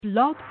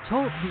Blog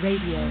Talk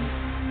Radio.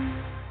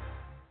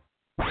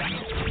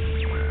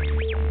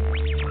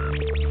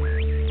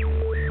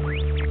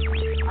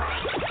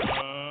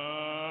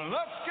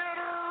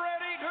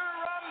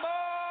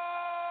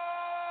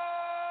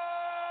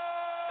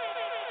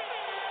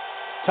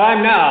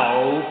 Time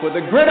now for the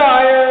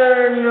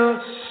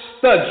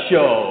GridironStuds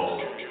Show.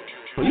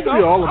 So you can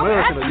be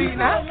All-American.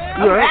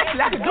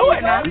 Actually, I can do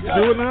it now. You can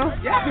do it now?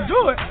 Yeah, I can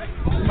do it.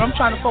 But I'm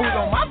trying to focus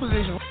on my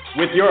position.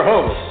 With your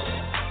host,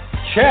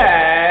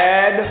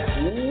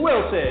 Chad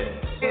Wilson.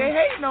 They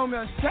hating on me,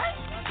 Chad.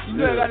 You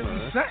know, I got to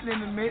do something in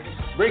the mix.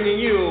 Bringing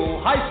you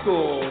high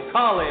school,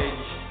 college,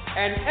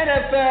 and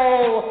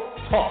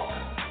NFL talk.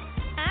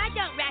 I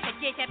don't lack a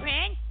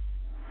discipline.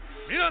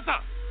 皆さ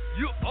ん,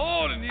 you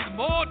all need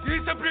more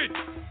discipline.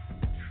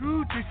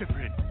 True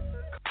discipline.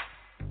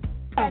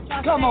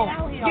 Come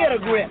on, get a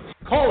grip.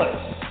 Call us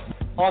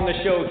on the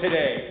show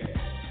today.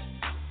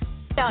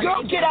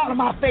 Don't get out of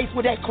my face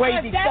with that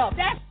crazy stuff.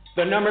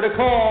 The number to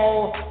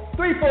call,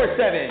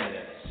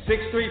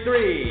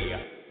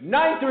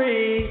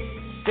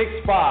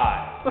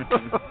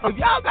 347-633-9365. If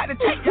y'all got to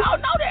take, y'all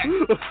know that.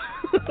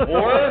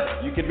 Or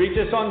you can reach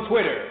us on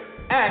Twitter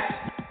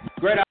at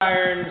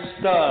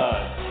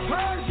GridironStuds.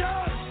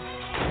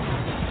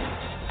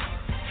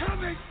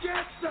 Come and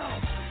get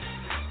some.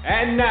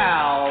 And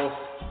now,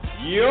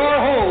 your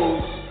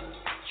host,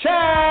 Chad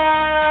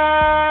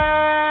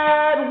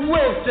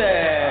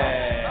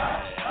Wilson.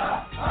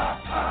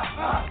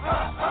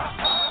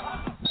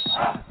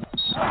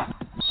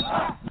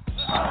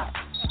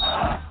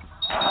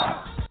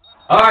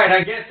 All right,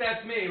 I guess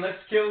that's me. Let's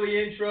kill the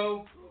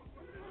intro.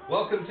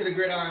 Welcome to the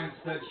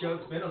GridironStuds Show.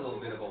 It's been a little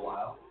bit of a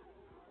while.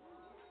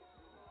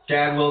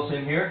 Chad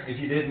Wilson here, if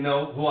you didn't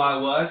know who I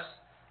was.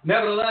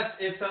 Nevertheless,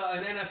 it's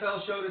an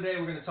NFL show today.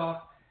 We're going to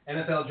talk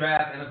NFL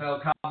draft,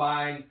 NFL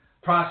combine,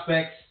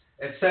 prospects,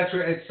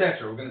 etc.,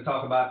 etc. We're going to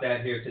talk about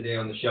that here today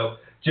on the show.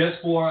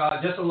 Just a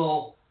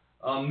little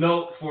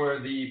note for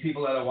the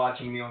people that are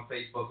watching me on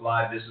Facebook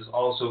Live. This is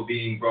also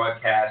being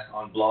broadcast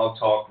on Blog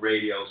Talk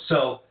Radio.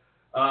 So,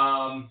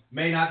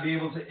 may not be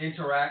able to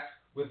interact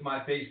with my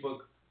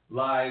Facebook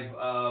Live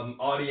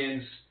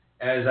audience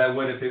as I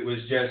would if it was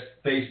just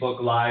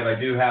Facebook Live. I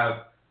do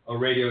have a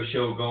radio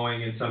show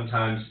going and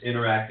sometimes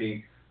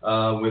interacting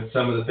with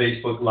some of the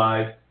Facebook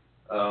Live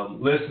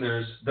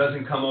listeners.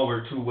 Doesn't come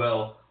over too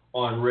well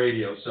on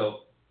radio.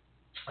 So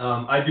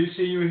I do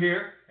see you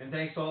here, and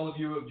thanks to all of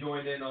you who have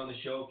joined in on the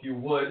show. If you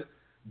would,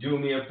 do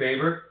me a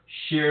favor,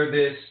 share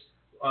this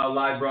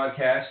live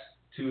broadcast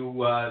to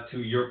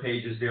your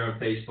pages there on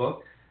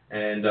Facebook,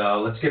 and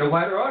let's get a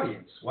wider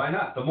audience. Why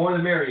not? The more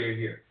the merrier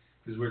here,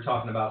 because we're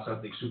talking about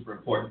something super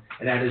important,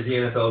 and that is the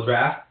NFL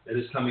draft that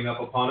is coming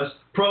up upon us.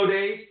 Pro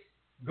days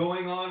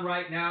going on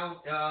right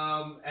now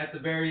at the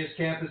various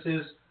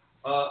campuses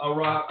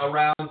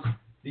around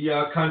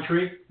the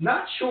country.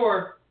 Not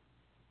sure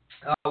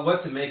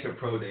what to make of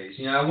pro days.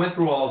 You know, I went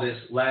through all this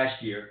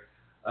last year,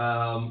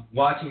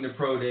 watching the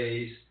pro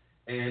days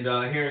and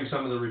hearing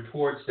some of the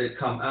reports that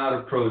come out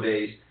of pro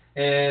days.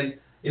 And,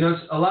 you know,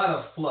 it's a lot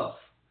of fluff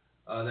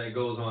that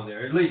goes on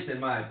there, at least in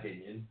my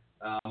opinion.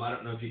 I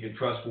don't know if you can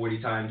trust 40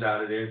 times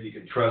out of there, if you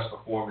can trust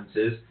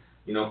performances.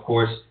 You know, of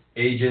course,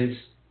 agents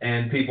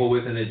and people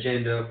with an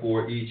agenda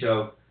for each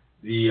of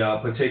the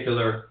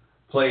particular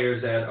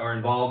players that are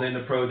involved in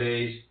the pro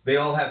days. They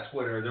all have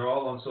Twitter. They're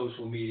all on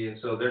social media,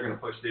 so they're going to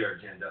push their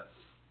agenda.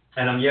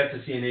 And I'm yet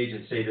to see an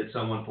agent say that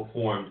someone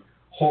performed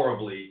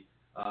horribly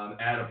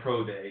at a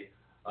pro day.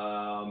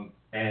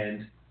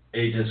 And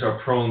agents are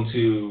prone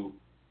to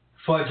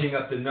fudging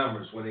up the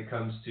numbers when it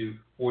comes to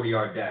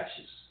 40-yard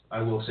dashes.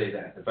 I will say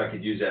that, if I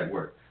could use that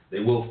word. They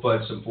will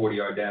fudge some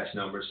 40-yard dash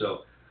numbers.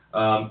 So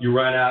you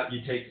run out,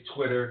 you take to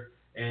Twitter,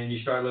 and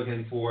you start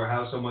looking for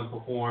how someone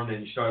performed,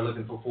 and you start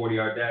looking for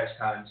 40-yard dash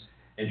times,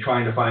 and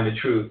trying to find the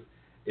truth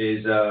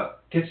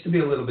gets to be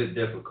a little bit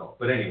difficult.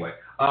 But anyway,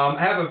 I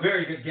have a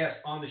very good guest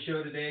on the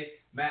show today,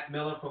 Matt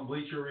Miller from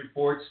Bleacher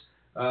Reports,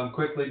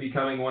 quickly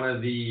becoming one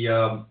of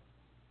the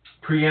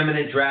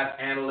preeminent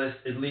draft analysts,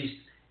 at least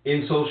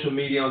in social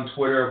media on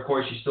Twitter. Of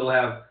course, you still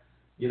have,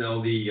 you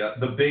know,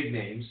 the big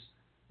names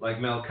like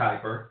Mel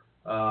Kiper,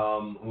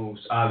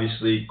 who's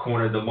obviously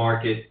cornered the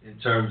market in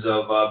terms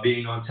of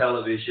being on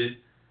television.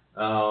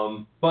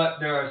 But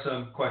there are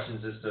some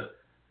questions as to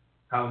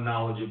how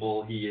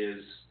knowledgeable he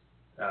is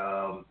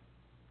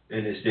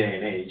in this day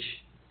and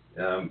age.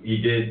 He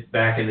did,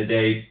 back in the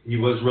day, he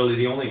was really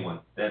the only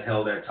one that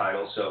held that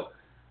title. So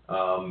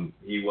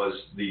he was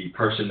the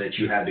person that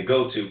you had to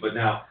go to. But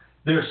now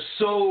there's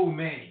so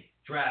many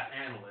draft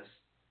analysts,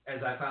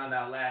 as I found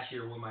out last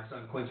year when my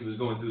son Quincy was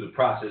going through the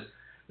process.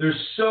 There's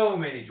so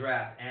many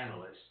draft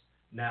analysts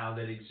now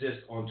that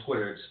exist on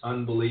Twitter. It's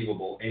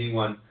unbelievable.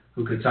 Anyone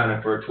who could sign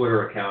up for a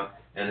Twitter account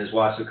and has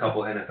watched a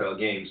couple NFL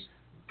games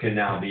can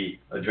now be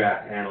a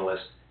draft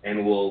analyst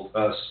and will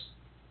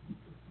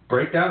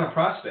break down a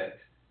prospect.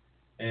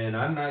 And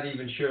I'm not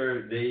even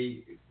sure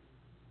they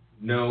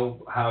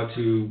know how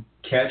to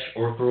catch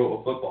or throw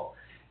a football.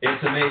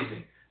 It's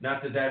amazing.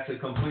 Not that that's a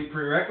complete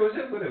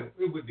prerequisite, but it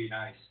would be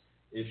nice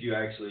if you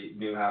actually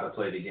knew how to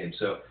play the game.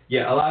 So,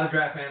 yeah, a lot of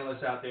draft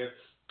analysts out there.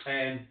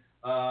 And,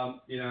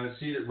 I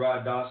see that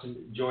Rod Dawson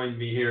joined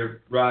me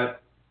here. Rod,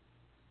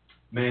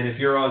 man, if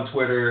you're on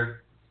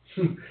Twitter,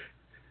 I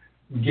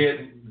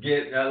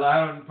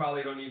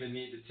probably don't even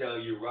need to tell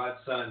you. Rod's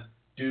son,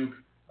 Duke, is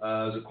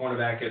a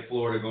cornerback at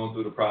Florida going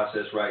through the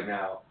process right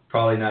now.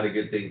 Probably not a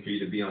good thing for you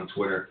to be on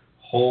Twitter.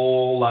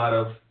 Whole lot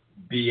of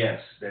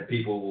BS that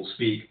people will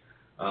speak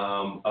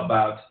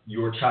about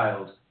your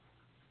child.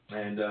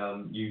 And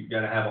you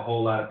got to have a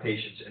whole lot of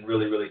patience and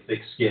really, really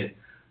thick skin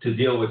to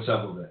deal with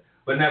some of it.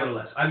 But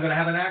nevertheless, I'm going to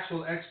have an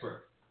actual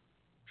expert,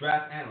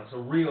 draft analyst, a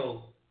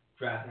real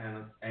draft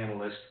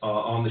analyst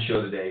on the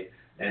show today,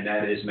 and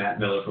that is Matt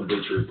Miller from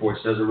Bleacher Reports.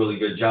 Does a really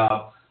good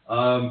job.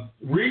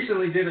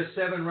 Recently did a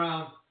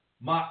 7-round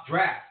mock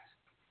draft,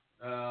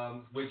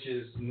 which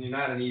is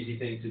not an easy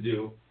thing to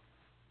do,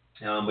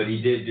 but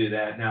he did do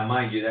that. Now,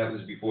 mind you, that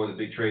was before the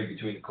big trade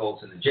between the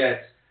Colts and the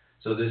Jets,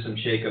 so there's some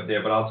shakeup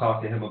there, but I'll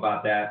talk to him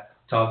about that,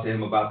 talk to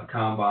him about the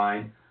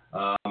combine,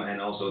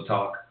 and also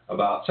talk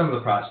about some of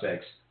the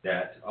prospects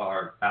that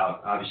are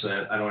out. Obviously,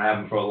 I don't have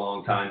them for a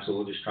long time, so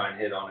we'll just try and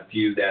hit on a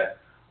few that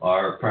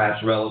are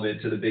perhaps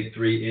relevant to the big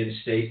three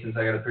in-state, since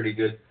I got a pretty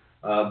good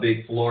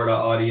big Florida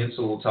audience.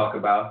 So we'll talk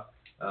about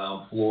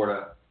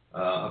Florida,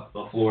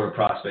 a Florida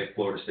prospect,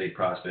 Florida State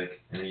prospect,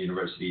 and the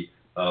University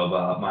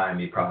of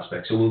Miami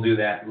prospect. So we'll do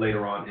that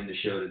later on in the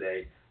show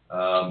today.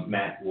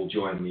 Matt will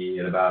join me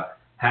at about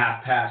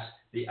 1/2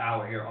 the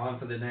hour here, on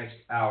for the next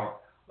hour.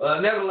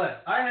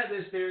 Nevertheless, I had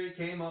this theory,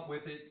 came up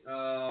with it,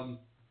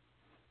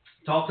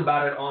 talked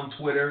about it on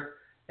Twitter,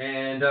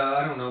 and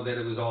I don't know that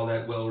it was all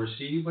that well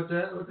received, but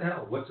what the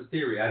hell? What's a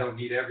theory? I don't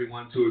need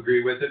everyone to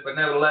agree with it, but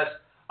nevertheless,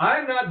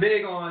 I'm not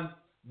big on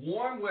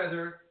warm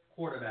weather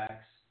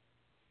quarterbacks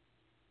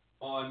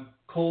on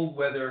cold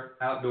weather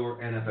outdoor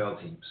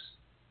NFL teams.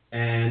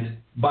 And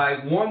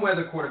by warm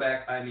weather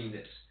quarterback, I mean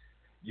this.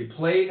 You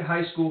played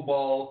high school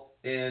ball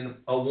in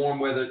a warm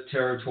weather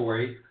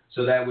territory,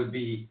 so that would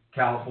be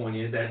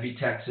California, that'd be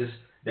Texas,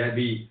 that'd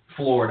be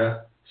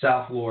Florida,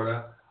 South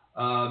Florida,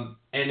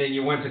 and then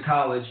you went to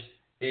college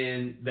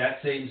in that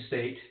same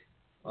state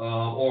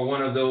or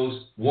one of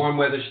those warm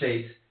weather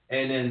states,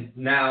 and then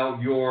now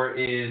you're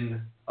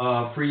in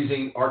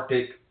freezing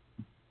Arctic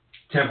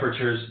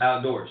temperatures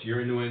outdoors.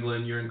 You're in New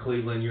England, you're in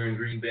Cleveland, you're in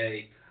Green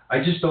Bay.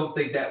 I just don't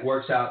think that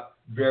works out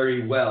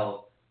very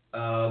well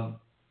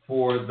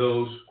for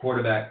those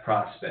quarterback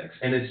prospects.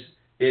 And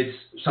it's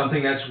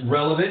something that's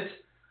relevant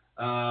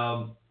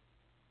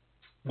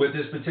with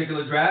this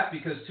particular draft,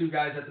 because two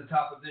guys at the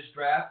top of this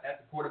draft at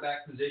the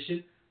quarterback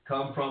position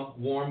come from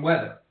warm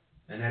weather.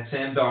 And that's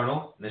Sam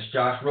Darnold, and that's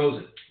Josh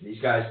Rosen.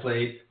 These guys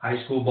played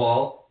high school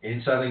ball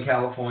in Southern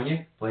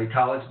California, played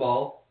college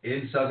ball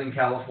in Southern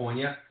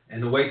California,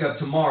 and to wake up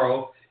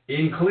tomorrow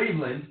in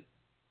Cleveland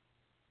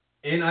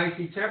in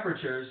icy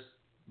temperatures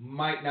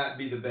might not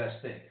be the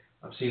best thing.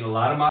 I've seen a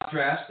lot of mock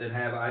drafts that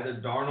have either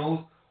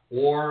Darnold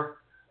or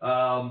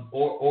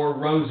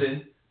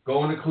Rosen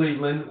going to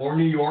Cleveland or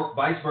New York,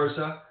 vice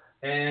versa,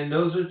 and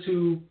those are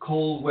two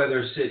cold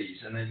weather cities.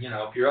 And then,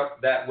 if you're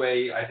up that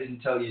way, I didn't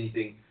tell you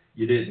anything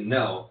you didn't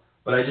know,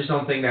 but I just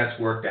don't think that's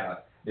worked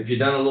out. If you've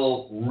done a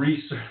little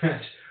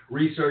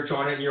research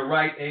on it, and you're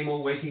right,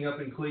 Emil, waking up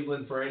in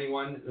Cleveland for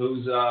anyone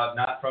who's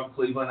not from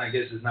Cleveland, I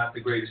guess is not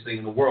the greatest thing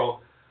in the world.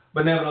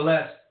 But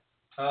nevertheless,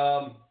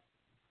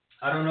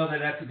 I don't know that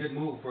that's a good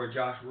move for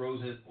Josh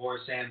Rosen or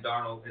Sam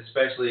Darnold,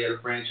 especially at a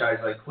franchise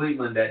like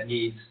Cleveland that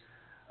needs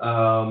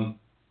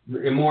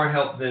more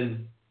help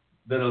than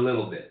a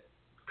little bit,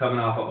 coming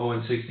off a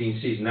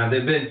 0-16 season. Now,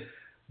 they've been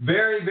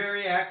very,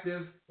 very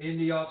active in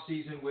the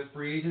offseason with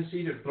free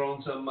agency. They've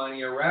thrown some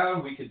money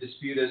around. We could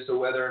dispute as to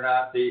whether or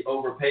not they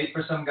overpaid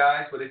for some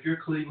guys, but if you're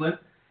Cleveland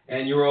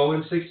and you're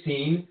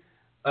 0-16,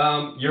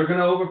 you're going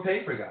to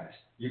overpay for guys.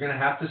 You're going to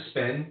have to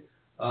spend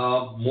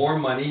more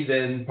money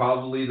than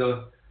probably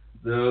the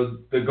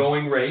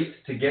going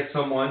rate to get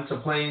someone to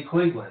play in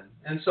Cleveland.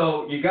 And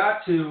so you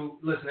got to,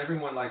 listen,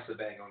 everyone likes to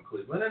bang on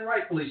Cleveland, and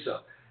rightfully so.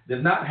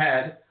 They've not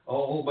had a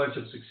whole bunch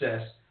of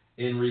success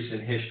in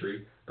recent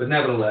history, but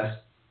nevertheless,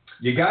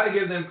 you got to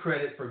give them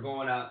credit for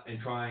going out and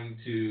trying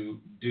to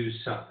do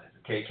something.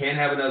 Okay, can't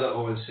have another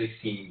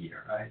 0-16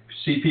 year, right?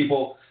 See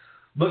people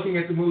looking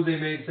at the moves they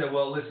made and say,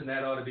 well, listen,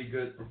 that ought to be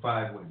good for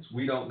 5 wins.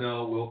 We don't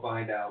know. We'll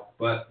find out.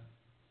 But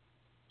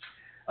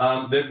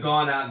they've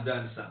gone out and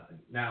done something.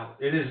 Now,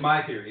 it is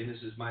my theory, and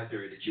this is my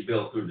theory, that you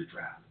build through the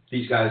draft.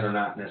 These guys are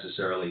not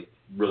necessarily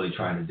really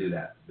trying to do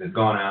that. They've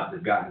gone out,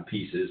 they've gotten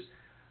pieces,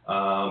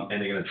 and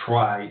they're going to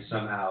try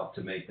somehow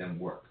to make them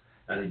work.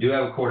 Now, they do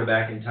have a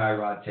quarterback in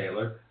Tyrod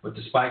Taylor, but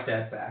despite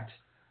that fact,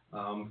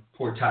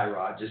 poor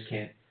Tyrod just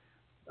can't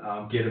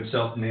get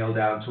himself nailed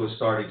down to a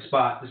starting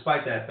spot.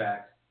 Despite that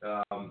fact,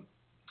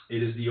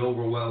 it is the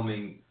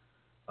overwhelming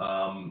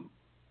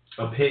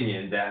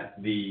opinion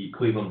that the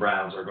Cleveland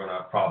Browns are going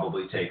to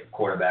probably take a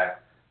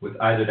quarterback with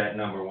either that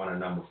number 1 or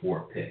number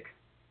 4 pick.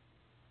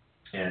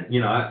 And,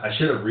 I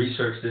should have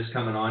researched this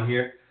coming on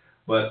here,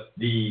 but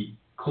the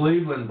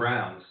Cleveland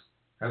Browns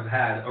have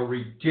had a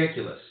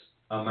ridiculous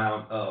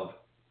amount of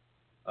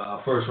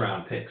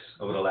first-round picks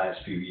over the last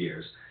few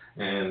years.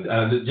 And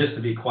just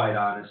to be quite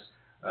honest,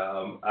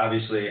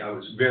 obviously I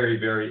was very,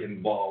 very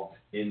involved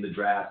in the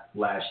draft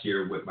last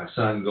year with my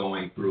son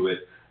going through it.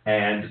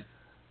 And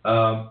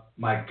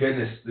my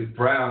goodness, the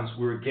Browns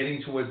were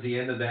getting towards the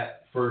end of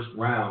that first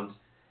round,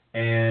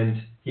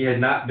 and he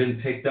had not been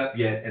picked up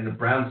yet, and the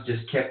Browns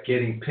just kept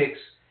getting picks.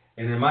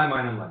 And in my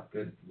mind, I'm like,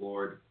 good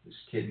Lord, this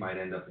kid might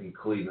end up in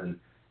Cleveland.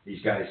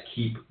 These guys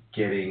keep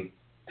getting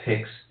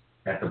picks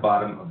at the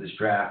bottom of this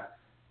draft.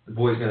 The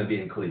boy's going to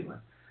be in Cleveland.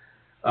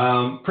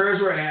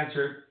 Prayers were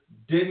answered,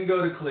 didn't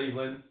go to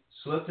Cleveland,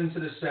 slipped into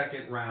the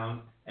second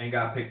round, and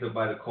got picked up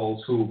by the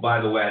Colts, who,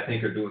 by the way, I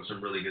think are doing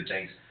some really good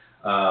things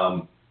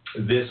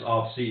this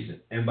offseason.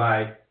 And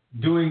by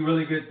doing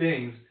really good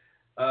things,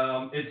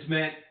 it's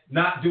meant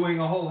not doing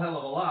a whole hell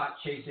of a lot,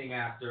 chasing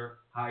after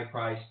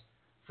high-priced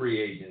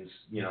free agents.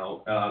 You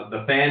know,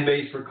 the fan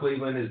base for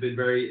Cleveland has been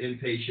very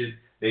impatient.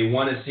 They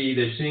want to see,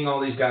 they're seeing all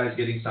these guys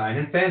getting signed,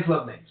 and fans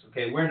love names.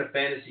 Okay, we're in a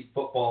fantasy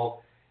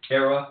football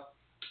era,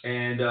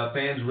 and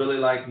fans really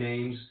like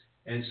names.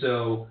 And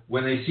so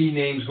when they see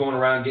names going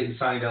around getting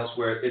signed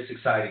elsewhere, it's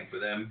exciting for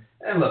them.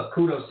 And look,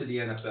 kudos to the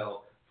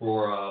NFL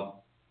for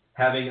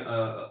having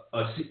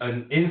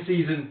an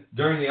in-season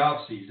during the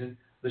off-season.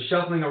 The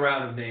shuffling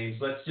around of names,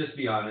 let's just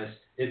be honest,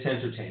 it's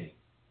entertaining.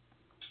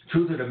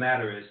 Truth of the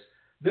matter is,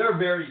 there are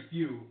very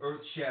few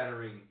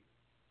earth-shattering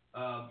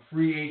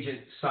free agent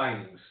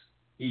signings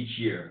each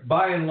year.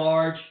 By and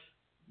large,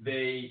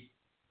 they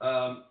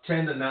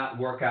tend to not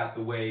work out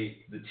the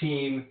way the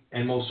team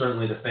and most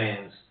certainly the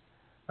fans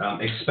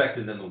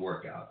expected them to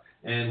work out.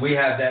 And we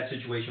have that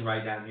situation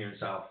right down here in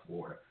South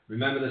Florida.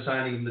 Remember the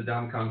signing of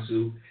Ndamukong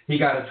Suh? He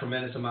got a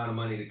tremendous amount of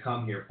money to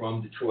come here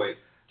from Detroit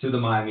to the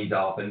Miami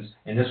Dolphins,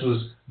 and this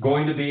was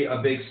going to be a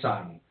big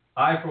signing.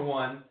 I, for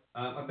one,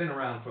 I've been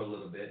around for a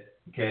little bit,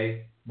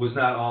 okay, was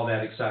not all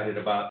that excited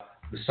about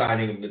the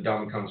signing of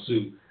Ndamukong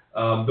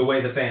Suh the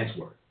way the fans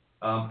were.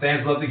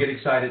 Fans love to get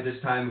excited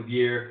this time of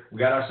year. We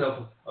got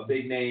ourselves a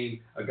big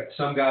name,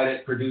 some guy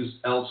that produced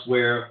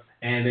elsewhere,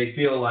 and they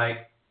feel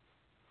like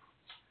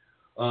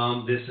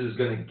this is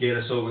going to get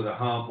us over the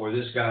hump, or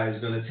this guy is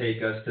going to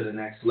take us to the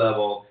next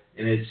level,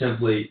 and it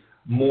simply,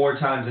 more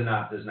times than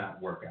not, does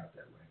not work out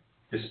that way.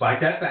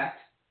 Despite that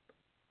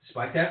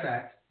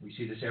fact, we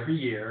see this every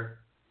year.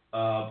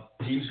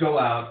 Teams go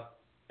out,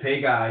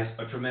 pay guys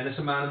a tremendous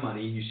amount of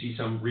money. You see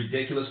some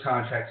ridiculous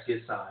contracts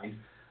get signed,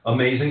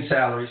 amazing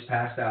salaries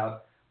passed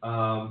out,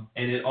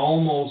 and it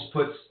almost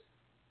puts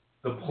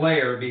the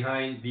player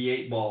behind the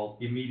eight ball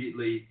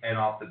immediately and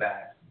off the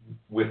bat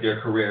with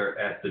their career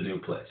at the new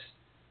place.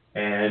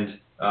 And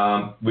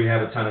we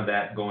have a ton of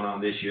that going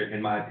on this year,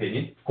 in my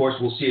opinion. Of course,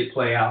 we'll see it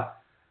play out.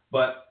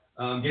 But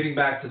getting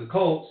back to the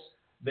Colts,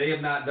 they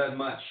have not done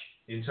much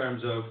in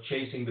terms of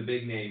chasing the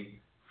big name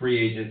free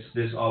agents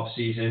this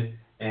offseason.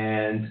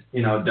 And,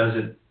 you know,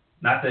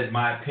 not that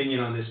my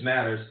opinion on this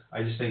matters,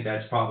 I just think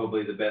that's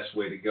probably the best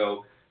way to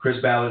go. Chris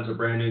Ballard's a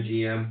brand new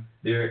GM.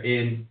 They're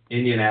in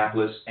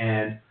Indianapolis,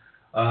 and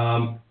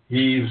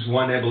he's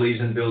one that believes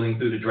in building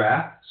through the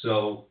draft.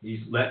 So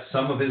he's let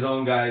some of his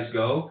own guys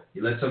go.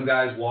 He let some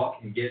guys walk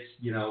and get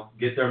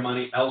their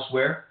money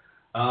elsewhere.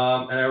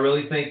 And I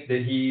really think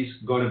that he's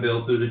going to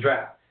build through the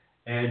draft.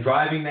 And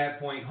driving that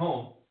point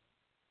home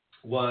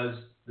was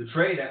the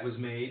trade that was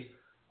made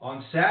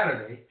on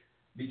Saturday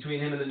between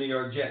him and the New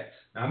York Jets.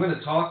 Now, I'm going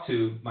to talk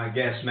to my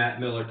guest,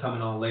 Matt Miller,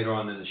 coming on later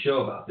on in the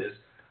show about this,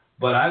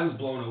 but I was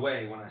blown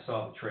away when I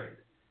saw the trade.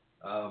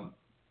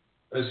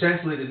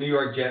 Essentially, the New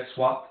York Jets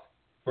swapped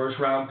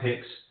first-round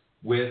picks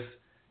with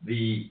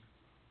the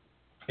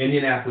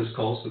Indianapolis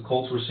Colts. The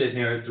Colts were sitting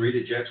there at 3,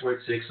 the Jets were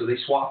at 6, so they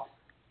swapped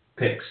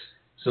picks.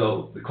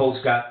 So the Colts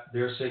got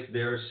their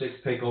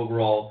sixth pick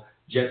overall.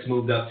 Jets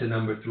moved up to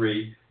number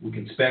 3. We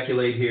can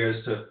speculate here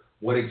as to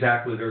what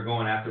exactly they're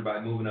going after by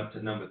moving up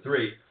to number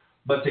 3.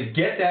 But to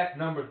get that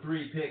number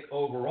 3 pick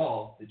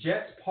overall, the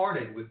Jets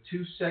parted with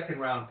 2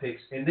 second-round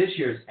picks in this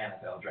year's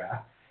NFL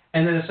draft,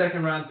 and then a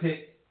second-round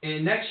pick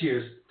in next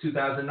year's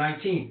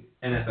 2019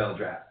 NFL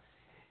draft.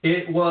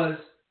 It was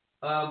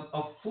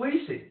a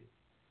fleecing,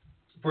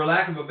 for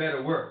lack of a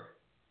better word.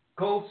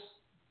 Colts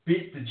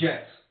beat the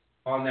Jets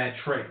on that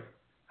trade.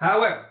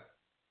 However,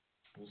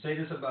 we'll say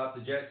this about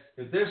the Jets.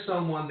 If there's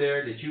someone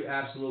there that you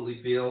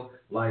absolutely feel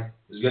like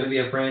is going to be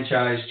a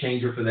franchise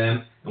changer for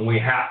them, and we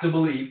have to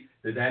believe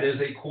that is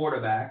a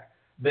quarterback,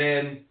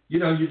 then, you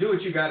do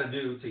what you got to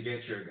do to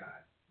get your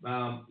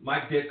guy.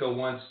 Mike Ditka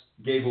once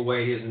gave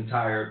away his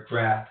entire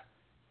draft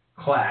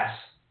class,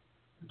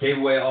 gave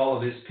away all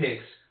of his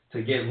picks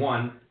to get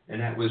one, and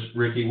that was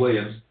Ricky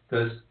Williams,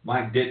 because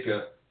Mike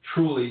Ditka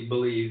truly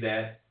believed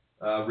that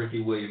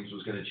Ricky Williams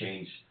was going to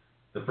change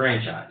the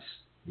franchise.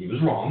 He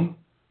was wrong,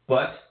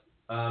 but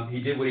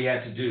he did what he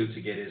had to do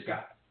to get his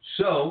guy.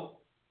 So,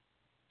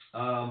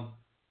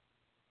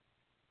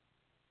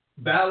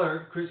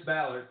 Chris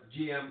Ballard,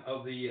 GM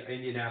of the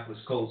Indianapolis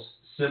Colts,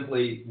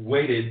 simply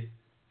waited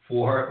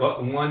for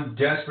one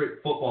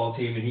desperate football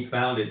team, and he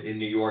found it in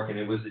New York, and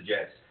it was the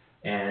Jets.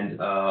 And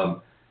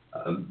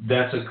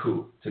that's a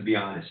coup, to be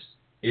honest.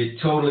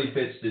 it totally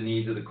fits the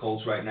needs of the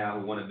Colts right now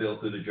who want to build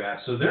through the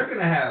draft. So they're going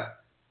to have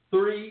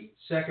 3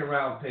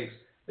 second-round picks.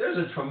 There's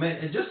a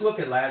tremendous, and just look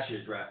at last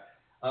year's draft.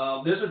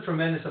 There's a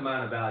tremendous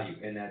amount of value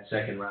in that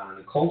second round, and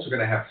the Colts are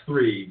going to have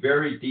 3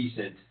 very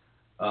decent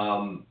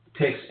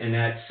picks in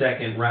that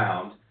second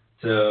round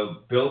to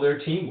build their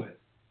team with.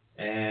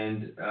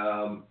 And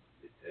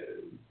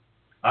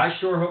I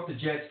sure hope the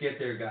Jets get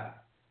their guy.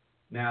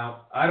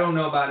 Now, I don't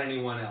know about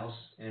anyone else,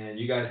 and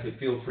you guys could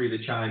feel free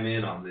to chime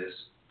in on this.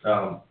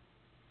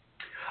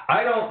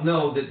 I don't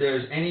know that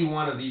there's any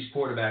one of these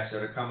quarterbacks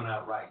that are coming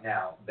out right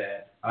now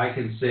that I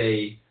can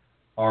say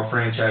are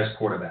franchise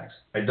quarterbacks.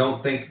 I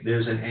don't think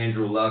there's an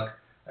Andrew Luck.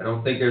 I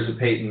don't think there's a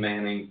Peyton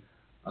Manning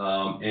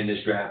in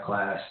this draft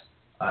class.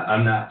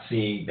 I'm not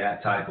seeing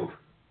that type of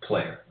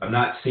player. I'm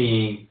not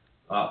seeing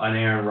an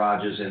Aaron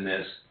Rodgers in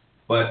this.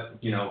 But,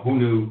 you know, who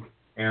knew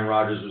Aaron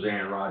Rodgers was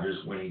Aaron Rodgers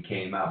when he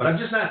came out? But I'm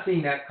just not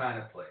seeing that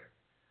kind of player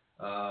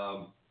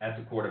at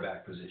the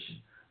quarterback position.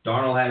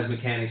 Darnold has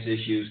mechanics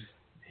issues.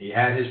 He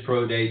had his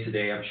pro day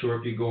today. I'm sure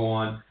if you go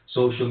on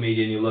social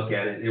media and you look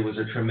at it, it was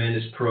a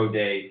tremendous pro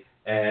day.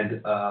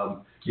 And,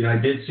 you know, I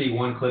did see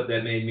one clip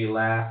that made me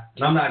laugh.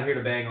 And I'm not here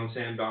to bang on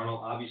Sam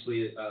Darnold.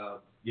 Obviously,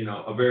 you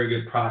know, a very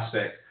good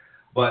prospect.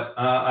 But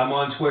I'm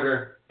on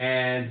Twitter,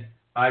 and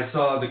I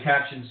saw the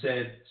caption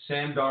said,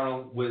 Sam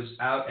Darnold was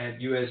out at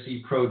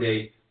USC Pro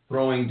Day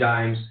throwing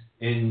dimes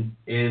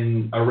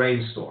in a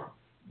rainstorm.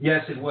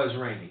 Yes, it was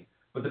raining.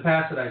 But the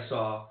pass that I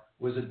saw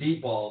was a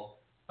deep ball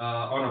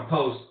on a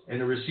post,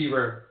 and the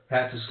receiver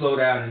had to slow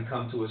down and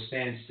come to a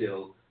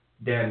standstill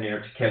damn near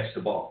to catch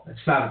the ball. It's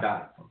not a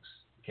dime, folks,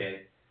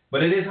 okay?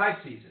 But it is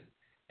hype season.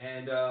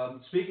 And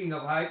speaking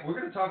of hype, we're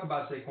going to talk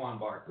about Saquon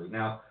Barkley.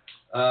 Now,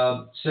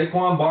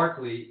 Saquon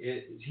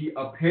Barkley, he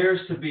appears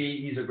to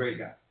be, he's a great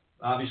guy.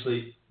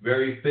 Obviously,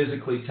 very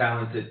physically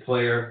talented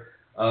player.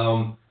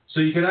 So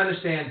you can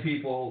understand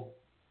people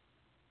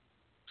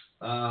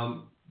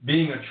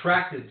being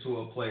attracted to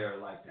a player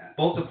like that,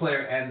 both the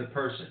player and the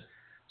person.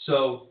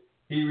 So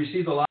he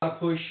received a lot of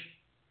push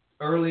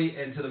early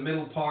into the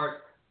middle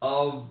part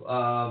of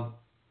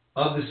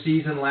the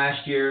season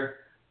last year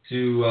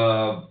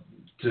to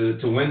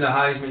win the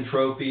Heisman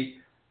Trophy.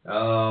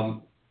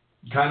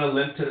 Kind of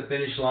limped to the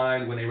finish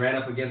line when they ran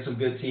up against some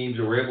good teams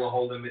and were able to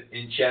hold him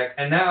in check.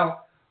 And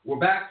now we're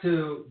back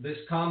to this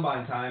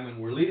combine time, and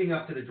we're leading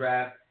up to the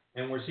draft,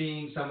 and we're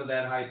seeing some of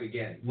that hype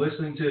again.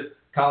 Listening to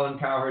Colin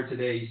Cowherd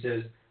today, he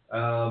says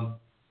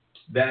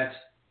that,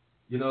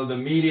 you know, the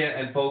media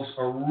and folks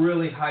are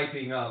really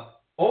hyping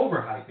up,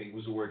 overhyping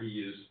was the word he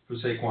used for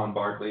Saquon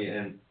Barkley.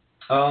 And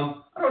I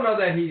don't know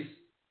that he's,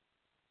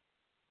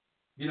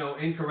 you know,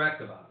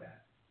 incorrect about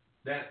that.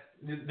 That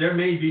there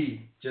may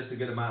be just a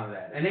good amount of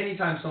that. And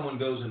anytime someone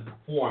goes and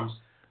performs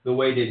the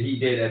way that he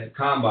did at the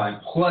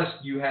combine, plus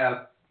you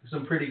have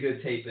some pretty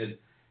good tape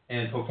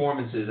and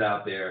performances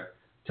out there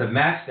to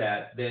match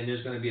that, then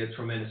there's going to be a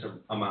tremendous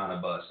amount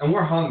of buzz. And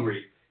we're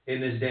hungry in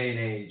this day and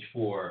age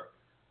for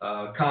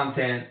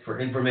content, for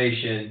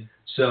information.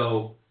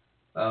 So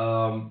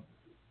everyone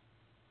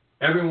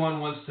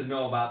wants to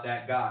know about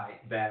that guy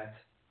that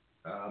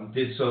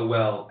did so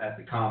well at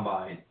the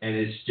combine, and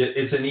it's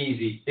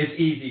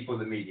easy for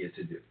the media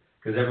to do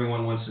because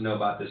everyone wants to know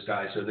about this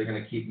guy, so they're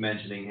going to keep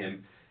mentioning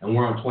him. And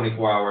we're on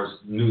 24 hours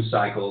news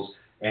cycles,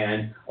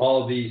 and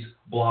all of these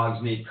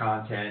blogs need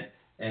content,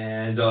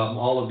 and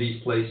all of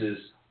these places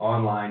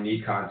online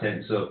need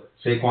content. So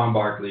Saquon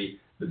Barkley,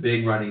 the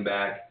big running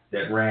back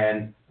that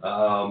ran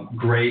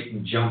great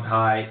and jumped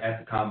high at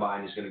the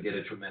combine, is going to get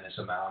a tremendous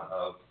amount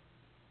of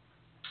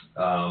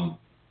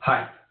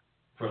hype,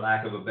 for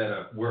lack of a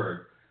better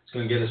word. It's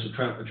going to get us a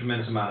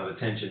tremendous amount of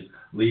attention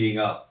leading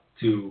up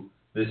to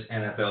this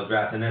NFL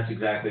draft, and that's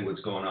exactly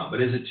what's going on.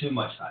 But is it too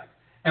much hype?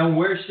 And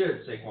where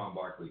should Saquon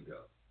Barkley go?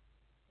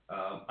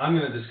 I'm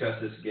going to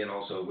discuss this again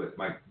also with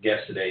my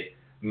guest today,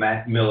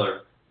 Matt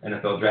Miller,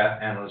 NFL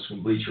draft analyst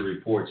from Bleacher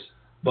Reports.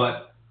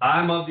 But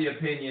I'm of the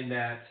opinion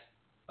that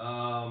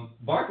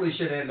Barkley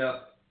should end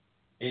up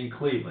in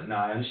Cleveland.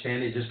 Now, I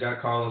understand they just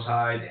got Carlos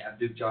Hyde. They have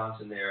Duke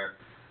Johnson there.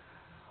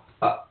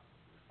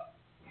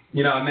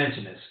 You know, I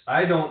mentioned this.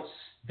 I don't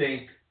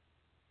think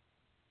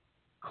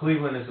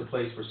Cleveland is a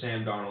place for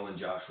Sam Darnold and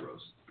Josh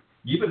Rosen.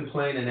 You've been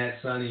playing in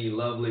that sunny,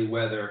 lovely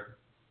weather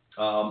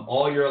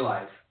all your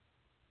life,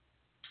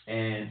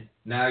 and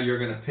now you're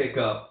going to pick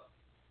up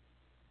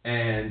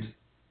and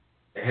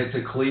head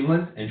to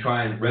Cleveland and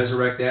try and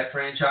resurrect that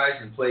franchise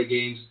and play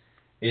games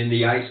in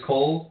the ice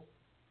cold.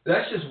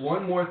 That's just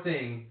one more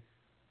thing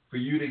for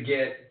you to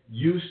get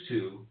used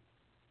to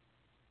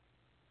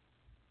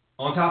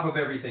on top of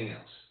everything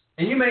else.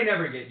 And you may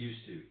never get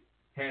used to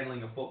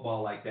handling a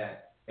football like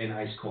that in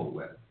ice cold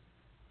weather.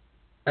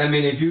 I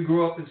mean, if you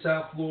grew up in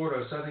South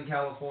Florida or Southern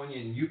California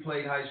and you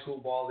played high school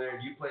ball there,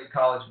 and you played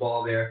college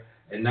ball there,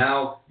 and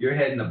now you're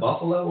heading to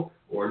Buffalo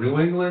or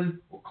New England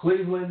or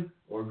Cleveland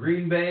or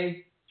Green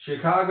Bay,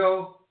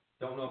 Chicago,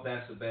 don't know if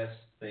that's the best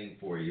thing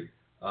for you.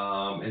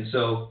 And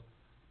so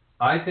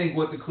I think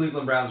what the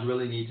Cleveland Browns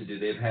really need to do,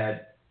 they've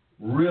had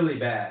really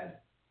bad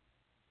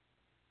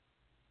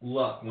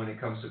luck when it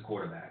comes to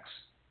quarterbacks.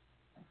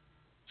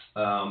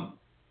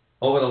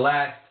 Over the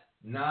last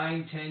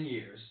 9-10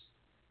 years,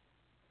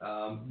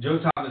 Joe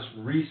Thomas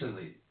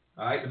recently,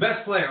 all right, the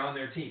best player on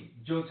their team,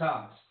 Joe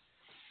Thomas,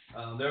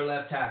 their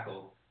left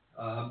tackle,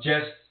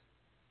 just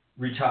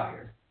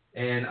retired.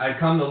 And I'd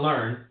come to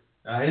learn,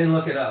 I didn't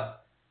look it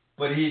up,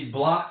 but he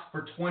blocked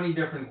for 20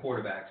 different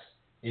quarterbacks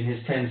in his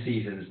 10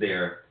 seasons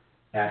there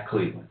at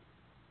Cleveland.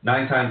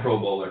 9-time Pro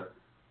Bowler,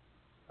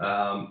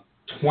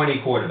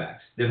 20 quarterbacks.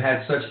 They've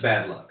had such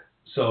bad luck.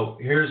 So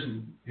here's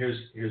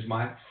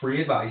my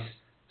free advice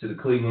to the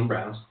Cleveland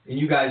Browns. And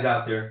you guys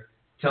out there,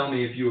 tell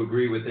me if you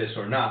agree with this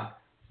or not.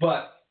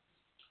 But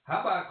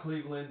how about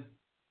Cleveland?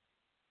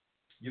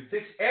 You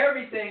fix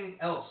everything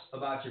else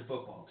about your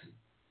football team.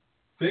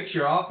 Fix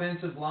your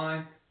offensive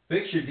line.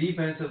 Fix your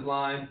defensive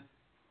line.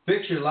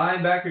 Fix your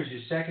linebackers,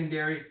 your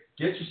secondary.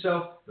 Get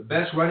yourself the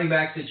best running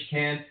backs that you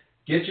can.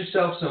 Get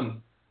yourself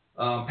some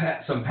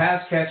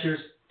pass catchers.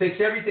 Fix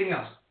everything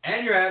else.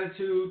 And your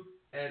attitude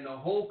and the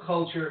whole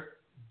culture.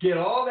 Get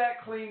all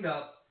that cleaned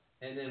up.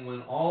 And then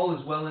when all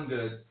is well and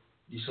good,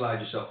 you slide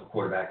yourself a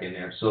quarterback in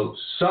there. So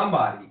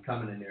somebody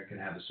coming in there can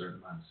have a certain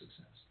amount of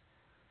success.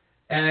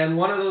 And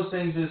one of those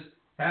things is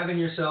having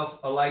yourself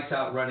a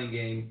lights-out running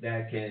game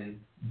that can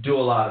do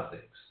a lot of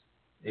things.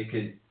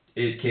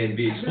 It can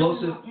be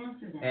explosive,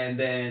 and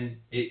then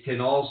it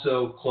can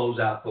also close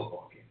out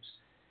football games.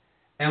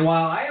 And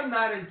while I am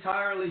not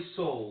entirely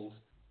sold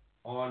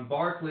on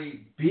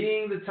Barkley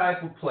being the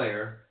type of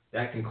player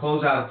that can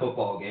close out a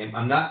football game,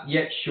 I'm not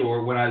yet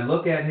sure. When I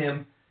look at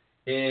him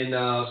in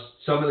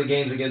some of the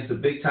games against the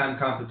big-time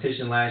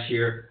competition last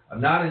year,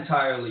 I'm not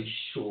entirely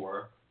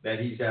sure that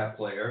he's that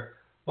player.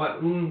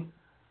 But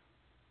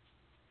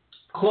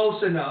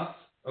close enough,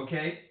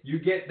 okay? You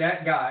get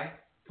that guy,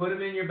 put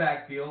him in your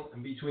backfield,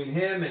 and between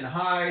him and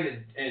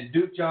Hyde and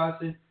Duke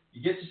Johnson,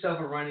 you get yourself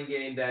a running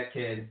game that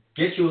can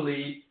get you a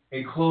lead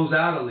and close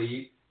out a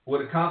lead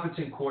with a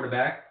competent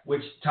quarterback,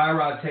 which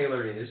Tyrod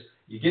Taylor is.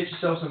 You get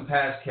yourself some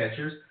pass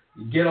catchers.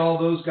 You get all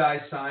those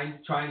guys signed,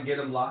 try and get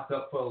them locked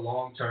up for a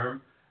long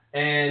term,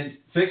 and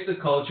fix the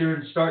culture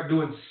and start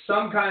doing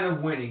some kind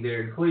of winning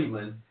there in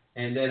Cleveland,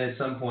 and then at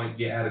some point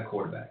get out of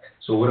quarterback.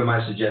 So what am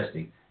I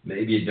suggesting?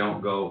 Maybe you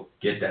don't go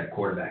get that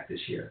quarterback this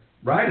year.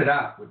 Ride it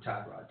out with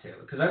Tyrod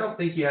Taylor, because I don't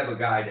think you have a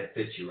guy that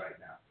fits you right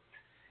now.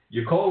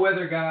 Your cold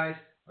weather guys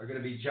are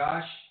going to be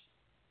Josh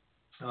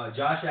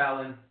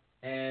Allen,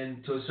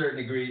 and to a certain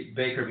degree,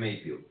 Baker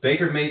Mayfield.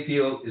 Baker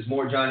Mayfield is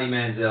more Johnny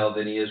Manziel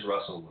than he is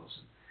Russell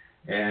Wilson.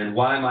 And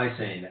why am I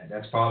saying that?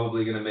 That's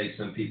probably going to make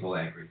some people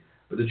angry.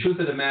 But the truth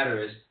of the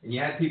matter is, and you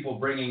had people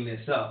bringing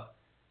this up,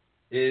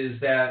 is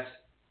that,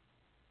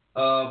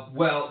 they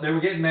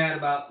were getting mad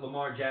about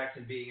Lamar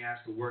Jackson being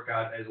asked to work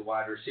out as a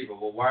wide receiver.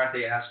 Well, why aren't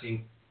they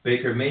asking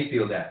Baker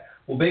Mayfield that?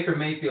 Well, Baker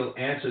Mayfield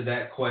answered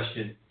that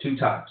question 2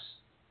 times.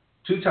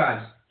 2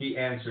 times he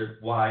answered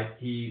why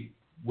he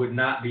would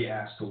not be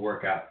asked to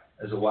work out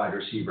as a wide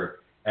receiver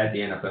at the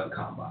NFL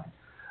Combine.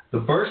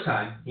 The first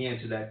time he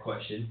answered that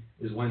question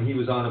is when he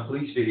was on a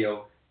police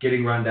video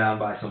getting run down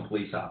by some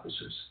police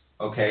officers.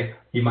 Okay?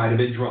 He might have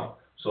been drunk.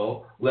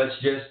 So let's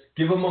just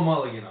give him a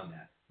mulligan on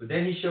that. But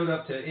then he showed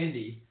up to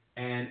Indy,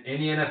 and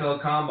in the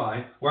NFL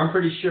Combine, where I'm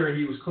pretty sure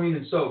he was clean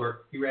and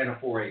sober, he ran a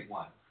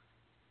 4.81.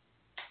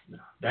 No,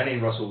 that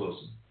ain't Russell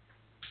Wilson.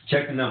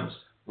 Check the numbers.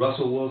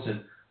 Russell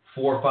Wilson,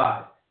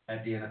 4.5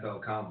 at the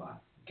NFL Combine.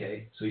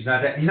 Okay? So he's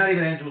not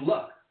even Andrew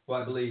Luck, who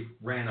I believe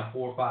ran a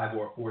 4.5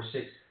 or a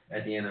 4.6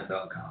 at the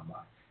NFL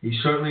Combine.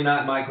 He's certainly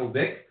not Michael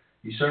Vick.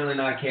 He's certainly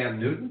not Cam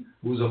Newton,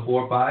 who's a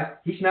 4.5.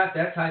 He's not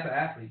that type of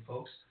athlete,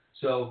 folks.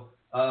 So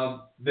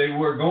they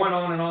were going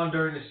on and on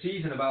during the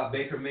season about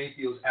Baker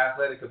Mayfield's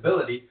athletic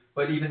ability,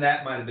 but even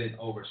that might have been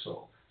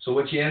oversold. So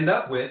what you end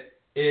up with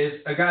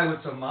is a guy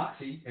with some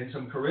moxie and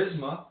some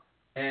charisma,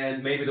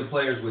 and maybe the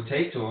players would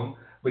take to him,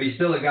 but he's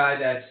still a guy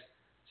that's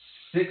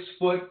 6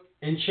 foot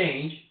and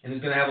change and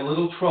is going to have a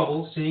little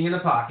trouble seeing in the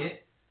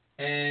pocket,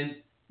 and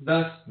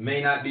thus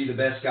may not be the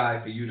best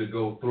guy for you to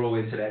go throw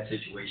into that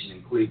situation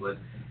in Cleveland.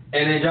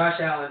 And then Josh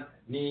Allen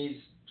needs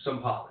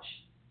some polish.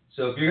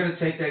 So if you're going to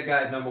take that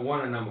guy at number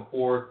 1 or number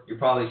 4, you're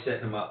probably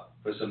setting him up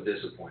for some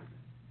disappointment.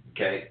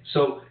 Okay?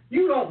 So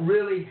you don't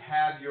really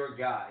have your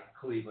guy,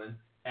 Cleveland,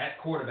 at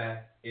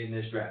quarterback in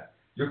this draft.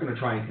 You're going to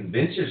try and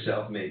convince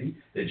yourself maybe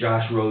that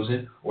Josh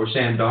Rosen or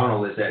Sam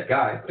Darnold is that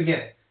guy. But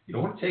again, you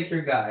don't want to take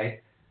your guy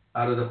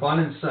out of the fun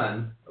and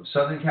sun of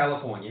Southern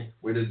California,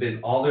 where they've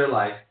been all their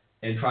life,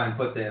 and try and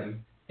put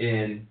them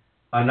in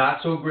a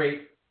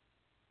not-so-great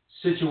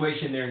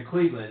situation there in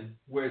Cleveland,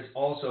 where it's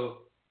also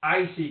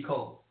icy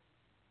cold.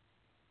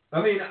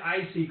 I mean,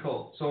 icy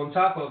cold. So on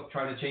top of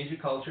trying to change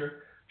your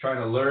culture, trying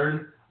to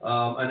learn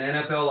an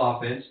NFL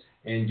offense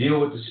and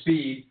deal with the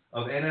speed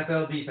of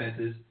NFL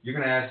defenses, you're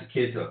going to ask the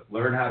kid to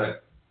learn how to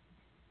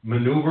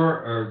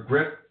maneuver or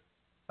grip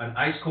an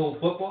ice-cold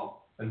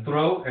football and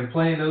throw and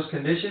play in those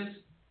conditions?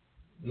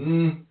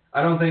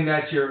 I don't think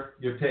that's your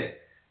pick.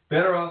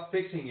 Better off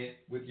fixing it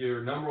with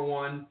your number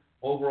 1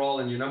 overall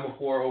and your number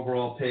 4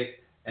 overall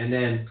pick, and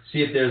then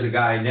see if there's a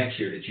guy next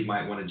year that you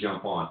might want to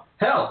jump on.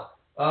 Hell,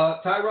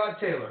 Tyrod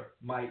Taylor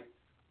might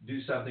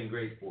do something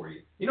great for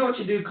you. You know what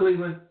you do,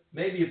 Cleveland?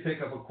 Maybe you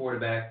pick up a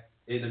quarterback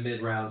in the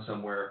mid-round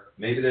somewhere.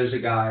 Maybe there's a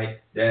guy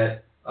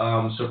that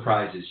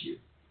surprises you.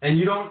 And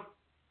you don't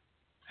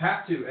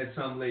have to, at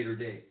some later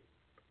date,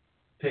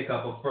 pick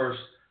up a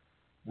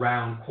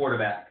first-round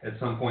quarterback at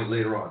some point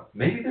later on.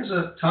 Maybe there's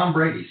a Tom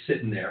Brady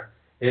sitting there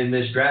in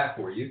this draft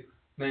for you,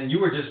 and you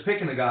were just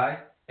picking a guy,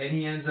 and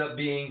he ends up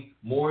being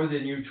more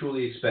than you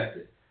truly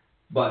expected.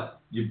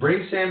 But you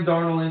bring Sam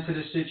Darnold into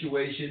this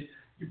situation,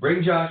 you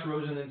bring Josh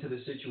Rosen into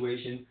the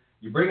situation,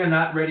 you bring a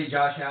not-ready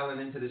Josh Allen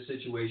into the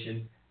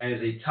situation, and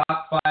as a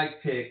top 5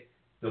 pick,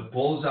 the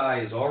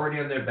bullseye is already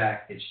on their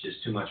back. It's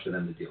just too much for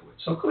them to deal with.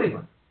 So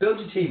Cleveland, build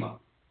your team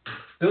up.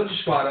 Build your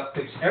squad up,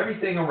 fix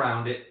everything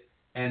around it,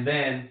 and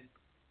then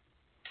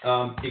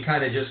you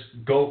kind of just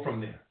go from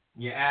there.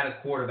 You add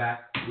a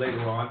quarterback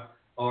later on,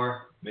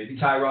 or maybe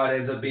Tyrod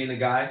ends up being the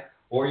guy,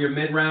 or your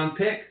mid-round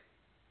pick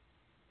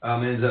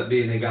ends up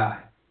being the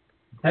guy.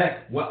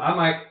 Heck, well, I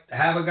might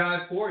have a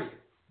guy for you.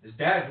 His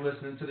dad's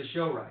listening to the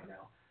show right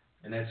now,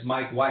 and that's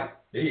Mike White.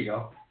 There you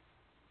go.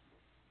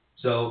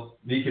 So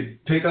you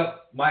could pick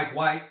up Mike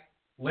White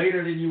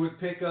later than you would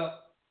pick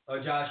up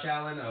a Josh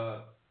Allen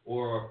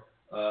or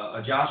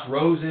a Josh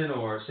Rosen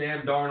or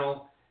Sam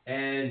Darnold,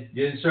 and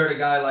you insert a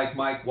guy like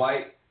Mike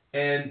White,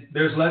 and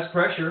there's less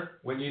pressure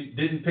when you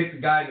didn't pick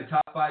the guy in the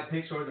top 5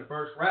 picks or in the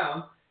first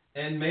round,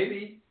 and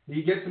maybe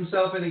he gets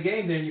himself in a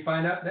game there and you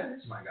find out that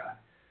is my guy.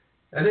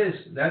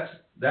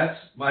 That's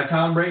my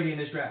Tom Brady in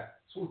this draft.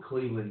 That's what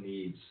Cleveland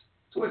needs.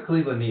 That's what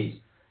Cleveland needs.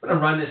 I'm going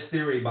to run this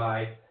theory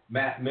by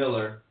Matt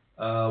Miller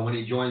when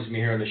he joins me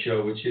here on the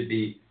show, which should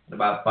be in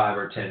about 5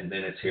 or 10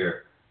 minutes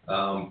here.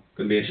 Going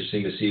to be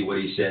interesting to see what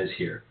he says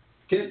here.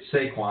 Get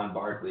Saquon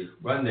Barkley.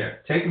 Run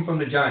there. Take him from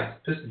the Giants.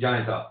 Piss the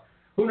Giants off.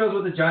 Who knows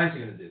what the Giants are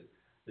going to do?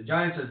 The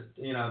Giants are,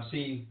 I've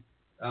seen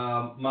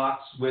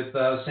mocks with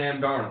Sam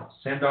Darnold.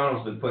 Sam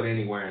Darnold's been put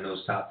anywhere in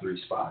those top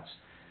 3 spots.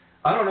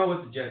 I don't know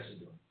what the Jets are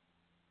doing.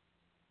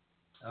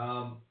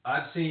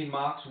 I've seen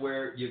mocks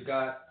where you've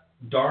got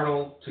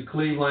Darnold to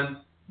Cleveland,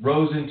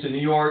 Rosen to New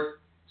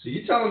York. So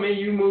you telling me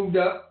you moved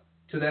up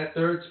to that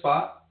 3rd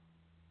spot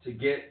to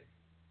get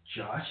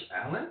Josh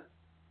Allen?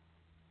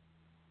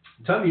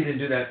 Tell me you didn't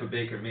do that for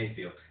Baker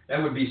Mayfield.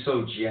 That would be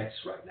so Jets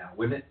right now,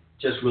 wouldn't it?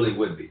 Just really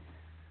would be.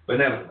 But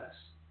nevertheless,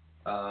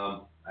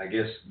 I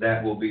guess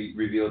that will be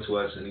revealed to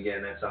us. And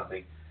again, that's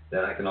something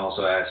that I can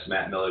also ask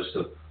Matt Miller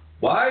to.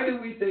 Why do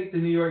we think the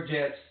New York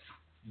Jets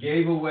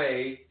gave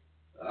away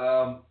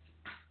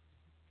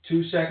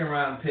 2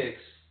 second-round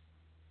picks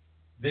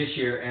this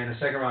year and a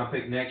second-round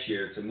pick next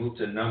year to move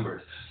to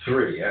number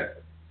 3?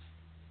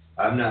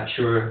 I'm not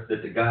sure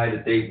that the guy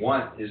that they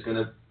want is going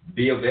to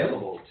be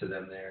available to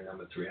them there,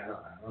 number 3. I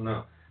don't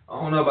know.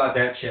 I don't know about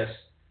that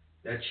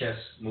chess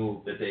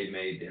move that they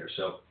made there.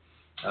 So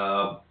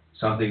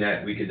something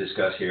that we could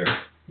discuss here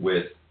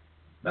with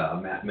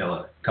Matt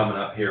Miller coming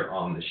up here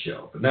on the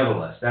show. But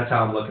nevertheless, that's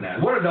how I'm looking at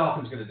it. What are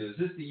Dolphins going to do? Is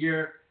this the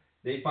year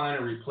they find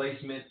a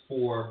replacement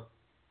for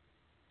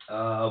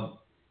Ryan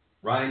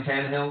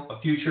Tannehill,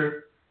 a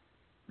future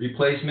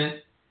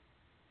replacement?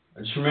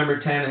 I just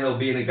remember Tannehill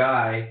being a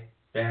guy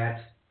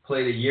that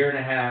played a year and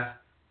a half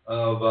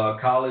of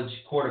college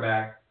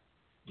quarterback,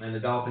 and the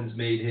Dolphins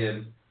made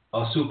him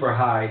a super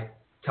high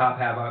top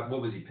half.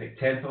 What was he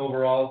picked? 10th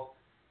overall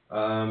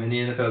in the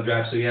NFL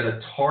draft. So he had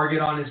a target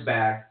on his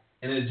back,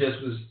 and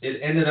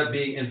it ended up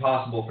being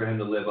impossible for him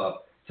to live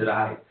up to the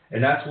hype.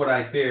 And that's what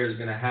I fear is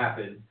going to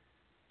happen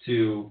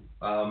to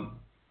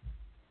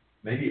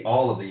maybe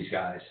all of these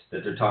guys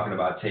that they're talking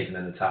about taking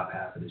in the top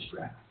half of this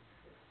draft.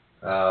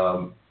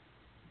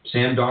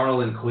 Sam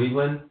Darnold in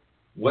Cleveland,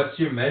 what's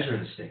your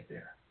measuring stick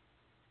there?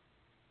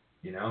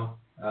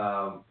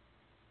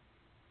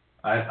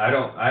 I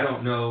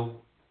don't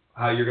know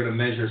how you're going to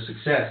measure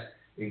success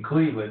in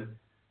Cleveland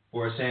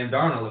for a Sam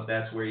Darnold if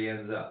that's where he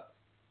ends up.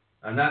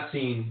 I'm not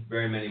seeing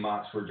very many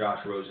mocks for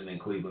Josh Rosen in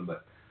Cleveland,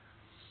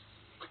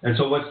 and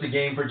so what's the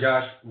game for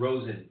Josh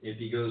Rosen if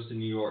he goes to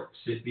New York?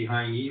 Sit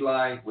behind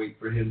Eli, wait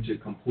for him to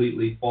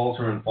completely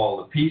falter and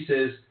fall to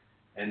pieces,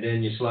 and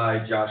then you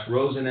slide Josh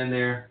Rosen in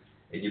there,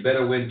 and you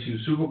better win 2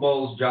 Super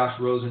Bowls, Josh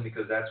Rosen,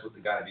 because that's what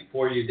the guy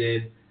before you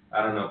did.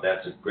 I don't know if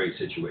that's a great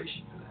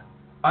situation for them.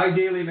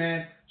 Ideally,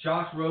 man,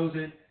 Josh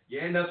Rosen, you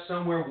end up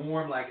somewhere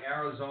warm like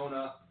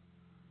Arizona.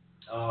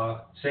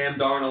 Sam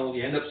Darnold,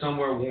 you end up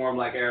somewhere warm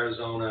like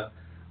Arizona,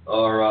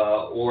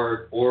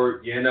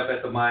 or you end up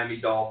at the Miami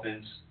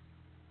Dolphins,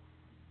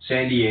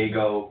 San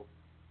Diego.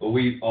 But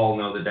we all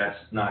know that that's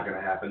not going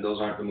to happen.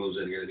 Those aren't the moves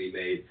that are going to be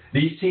made.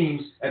 These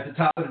teams at the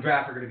top of the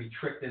draft are going to be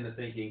tricked into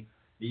thinking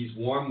these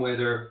warm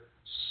weather,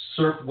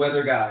 surf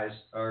weather guys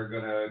are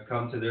going to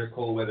come to their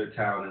cold weather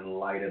town and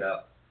light it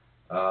up.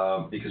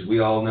 Because we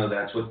all know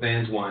that's what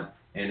fans want,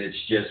 and it's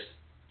just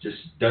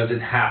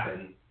doesn't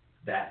happen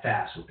that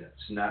fast with it.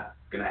 It's not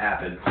going to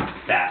happen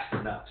fast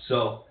enough.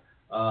 So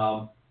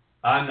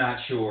I'm not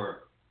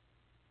sure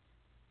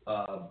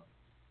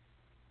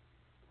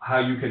how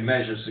you can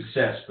measure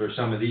success for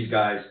some of these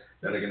guys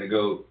that are going to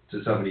go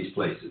to some of these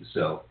places.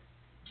 So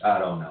I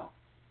don't know.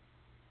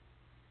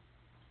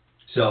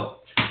 So,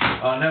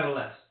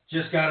 nevertheless,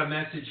 just got a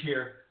message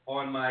here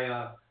on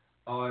my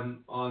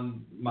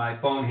on my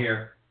phone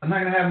here. I'm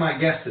not gonna have my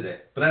guest today,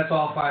 but that's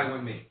all fine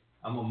with me.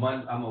 I'm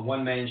a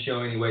one-man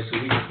show anyway, so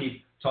we can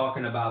keep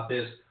talking about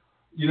this.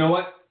 You know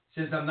what?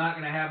 Since I'm not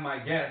gonna have my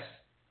guest,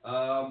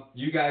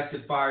 you guys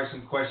could fire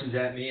some questions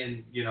at me,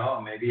 and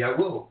maybe I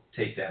will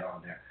take that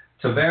on there.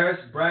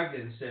 Tavares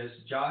Bragdon says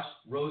Josh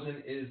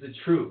Rosen is the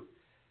truth.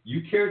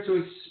 You care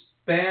to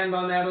expand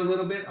on that a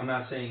little bit? I'm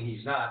not saying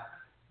he's not.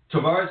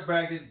 Tavares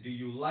Bragdon, do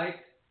you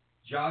like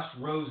Josh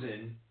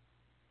Rosen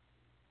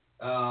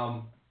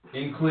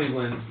in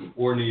Cleveland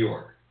or New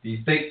York? Do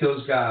you think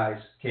those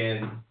guys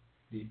can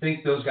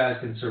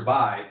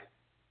survive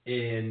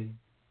in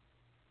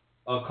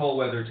a cold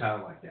weather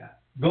town like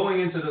that?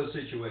 Going into those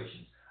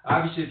situations.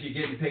 Obviously, if you're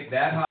getting picked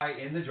that high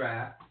in the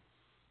draft,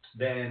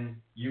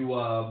 then you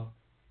are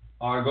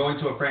going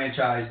to a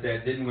franchise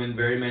that didn't win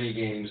very many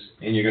games,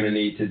 and you're going to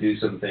need to do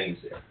some things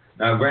there.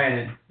 Now,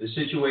 granted, the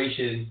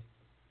situation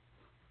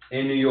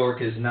in New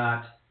York is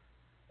not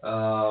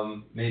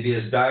maybe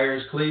as dire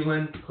as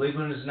Cleveland.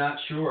 Cleveland is not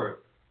sure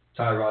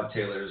Tyrod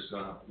Taylor is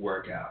going to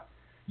work out.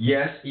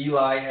 Yes,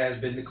 Eli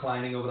has been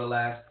declining over the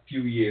last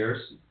few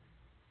years,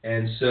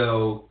 and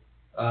so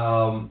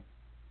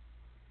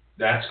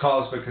that's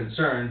cause for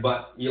concern,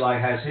 but Eli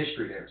has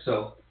history there.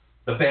 So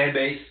the fan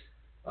base,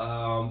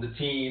 the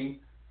team,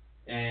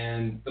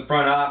 and the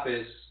front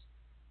office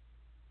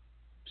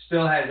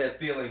still has that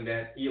feeling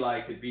that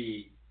Eli could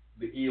be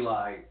the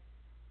Eli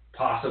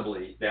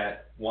possibly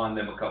that won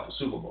them a couple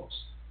Super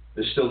Bowls.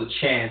 There's still the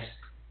chance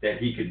that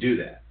he could do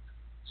that.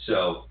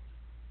 So,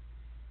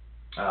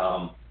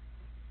 I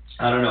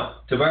don't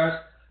know.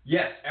 Tavares,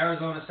 yes,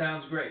 Arizona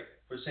sounds great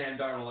for Sam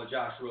Darnold or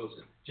Josh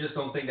Rosen. Just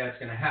don't think that's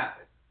going to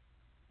happen.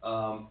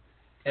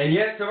 And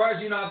yet,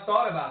 Tavares, I've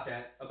thought about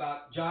that,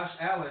 about Josh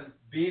Allen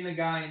being the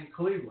guy in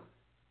Cleveland.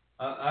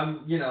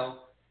 To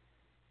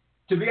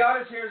be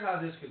honest, here's how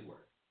this could work.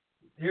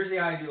 Here's the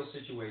ideal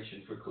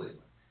situation for Cleveland.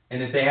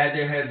 And if they had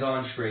their heads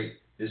on straight,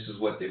 this is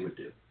what they would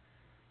do.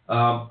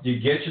 You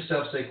get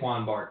yourself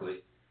Saquon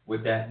Barkley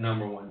with that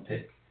number 1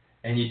 pick.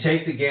 And you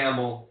take the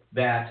gamble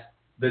that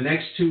the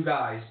next 2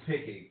 guys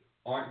picking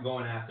aren't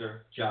going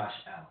after Josh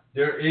Allen.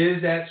 There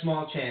is that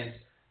small chance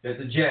that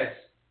the Jets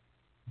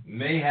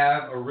may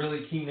have a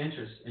really keen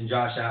interest in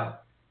Josh Allen.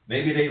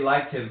 Maybe they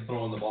liked him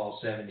throwing the ball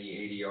 70,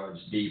 80 yards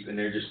deep, and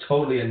they're just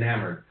totally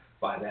enamored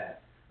by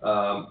that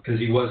because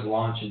he was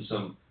launching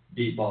some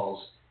deep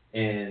balls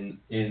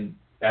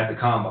at the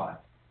combine.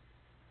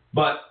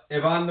 But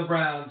if I'm the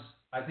Browns,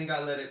 I think I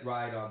let it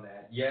ride on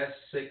that. Yes,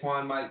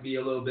 Saquon might be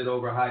a little bit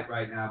overhyped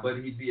right now, but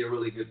he'd be a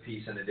really good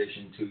piece in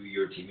addition to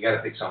your team. You got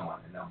to pick someone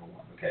at number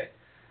 1, okay?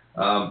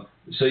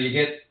 So you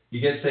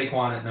get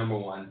Saquon at number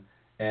 1,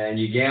 and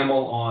you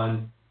gamble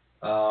on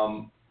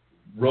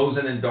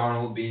Rosen and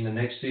Darnold being the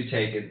next 2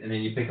 taken, and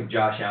then you pick up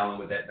Josh Allen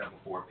with that number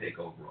 4 pick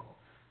overall.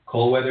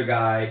 Cold weather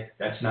guy,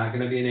 that's not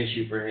going to be an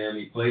issue for him.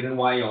 He played in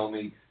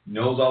Wyoming,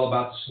 knows all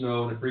about the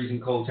snow and the freezing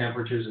cold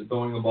temperatures and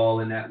throwing the ball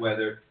in that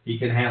weather. He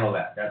can handle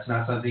that. That's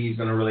not something he's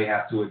going to really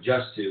have to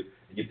adjust to,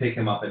 and you pick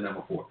him up at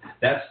number 4.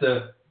 That's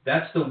the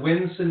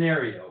win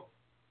scenario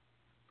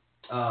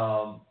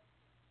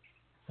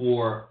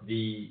for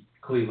the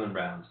Cleveland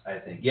Browns, I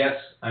think. Yes,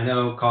 I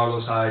know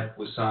Carlos Hyde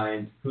was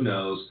signed. Who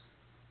knows?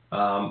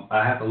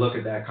 I have to look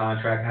at that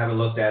contract. I haven't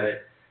looked at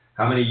it.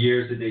 How many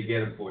years did they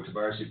get him for,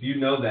 Tavares? If you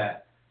know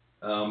that,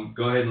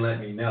 go ahead and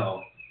let me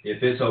know.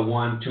 If it's a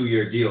 1-2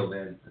 year deal,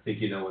 then I think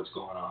you know what's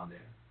going on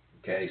there.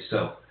 Okay,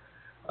 so,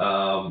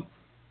 and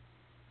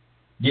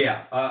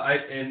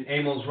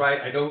Emil's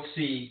right. I don't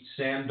see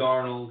Sam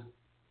Darnold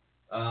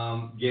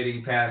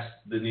getting past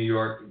the New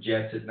York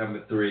Jets at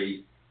number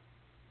 3.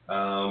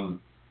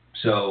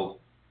 So,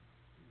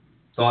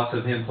 thoughts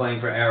of him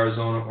playing for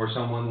Arizona or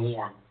someone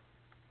warm,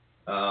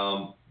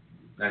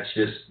 that's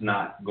just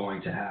not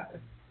going to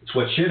happen. It's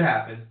what should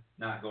happen,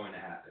 not going to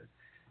happen.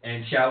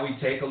 And shall we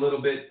take a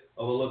little bit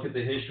of a look at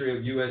the history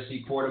of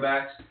USC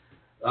quarterbacks?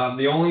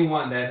 The only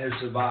one that has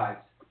survived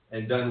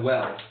and done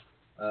well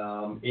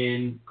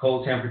in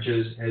cold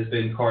temperatures has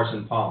been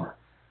Carson Palmer,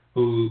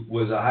 who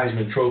was a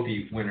Heisman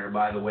Trophy winner,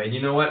 by the way. And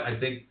you know what? I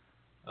think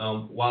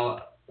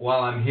while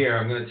I'm here,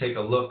 I'm going to take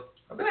a look.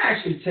 I'm going to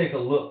actually take a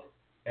look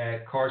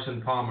at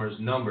Carson Palmer's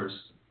numbers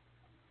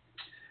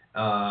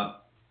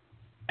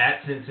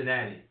at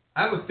Cincinnati.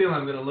 I have a feeling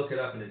I'm going to look it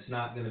up, and it's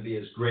not going to be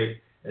as great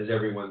as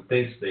everyone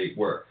thinks they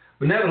were.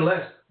 But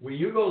nevertheless, when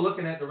you go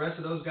looking at the rest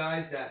of those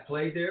guys that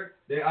played there,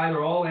 they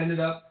either all ended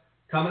up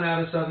coming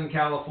out of Southern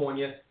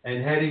California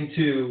and heading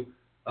to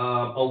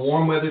a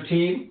warm weather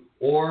team,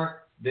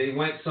 or they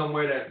went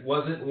somewhere that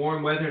wasn't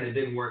warm weather and it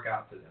didn't work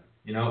out for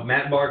them.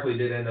 Matt Barkley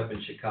did end up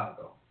in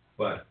Chicago,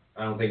 but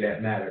I don't think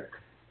that mattered.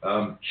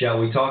 Shall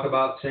we talk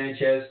about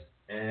Sanchez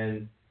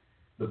and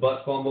the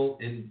butt fumble?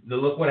 And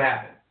look what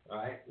happened. All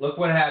right, look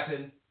what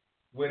happened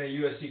when a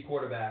USC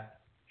quarterback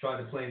tried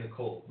to play in the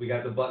cold. We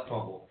got the butt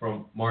fumble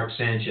from Mark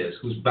Sanchez,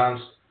 who's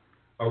bounced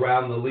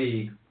around the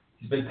league.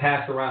 He's been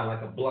passed around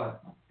like a blunt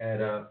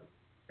at a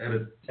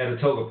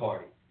toga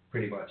party,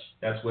 pretty much.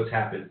 That's what's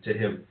happened to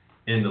him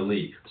in the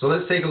league. So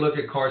let's take a look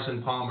at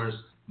Carson Palmer's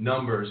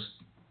numbers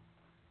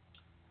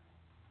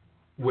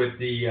with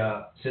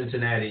the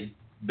Cincinnati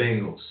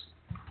Bengals.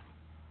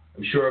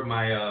 I'm sure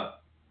my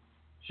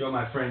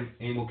friend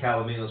Emil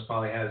Calaminos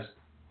probably has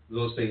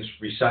those things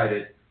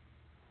recited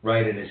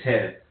right in his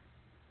head.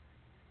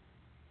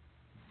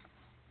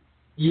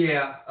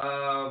 Yeah,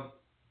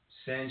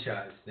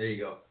 Sanchez. There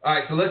you go. All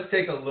right, so let's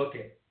take a look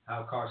at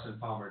how Carson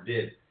Palmer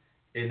did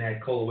in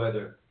that cold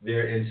weather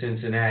there in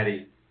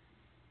Cincinnati.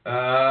 He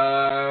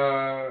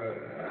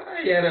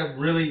had a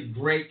really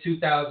great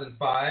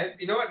 2005.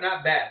 You know what?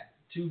 Not bad.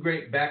 2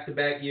 great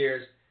back-to-back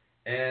years.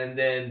 And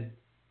then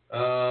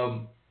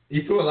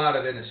he threw a lot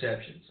of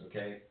interceptions,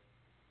 okay?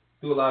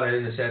 Threw a lot of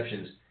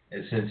interceptions at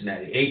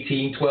Cincinnati.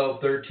 18,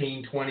 12,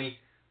 13,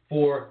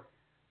 24,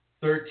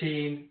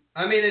 13.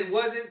 I mean, it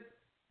wasn't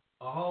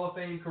a Hall of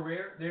Fame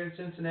career there in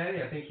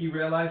Cincinnati. I think he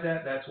realized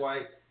that. That's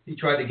why he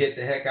tried to get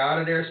the heck out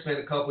of there, spent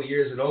a couple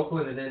years at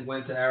Oakland, and then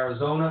went to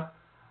Arizona.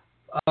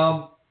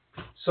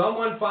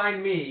 Someone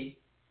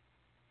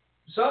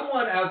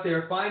out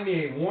there, find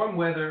me a warm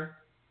weather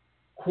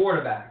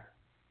quarterback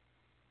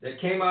that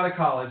came out of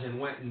college and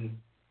went and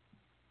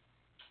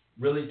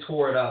really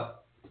tore it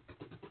up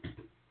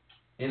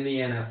in the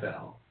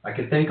NFL. I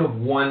could think of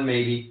one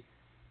maybe,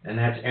 and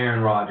that's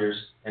Aaron Rodgers.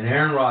 And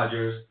Aaron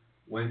Rodgers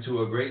went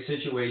to a great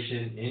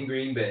situation in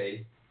Green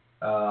Bay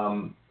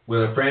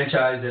with a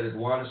franchise that had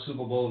won a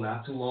Super Bowl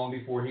not too long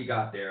before he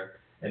got there,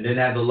 and then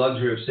had the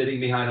luxury of sitting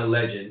behind a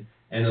legend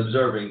and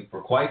observing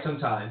for quite some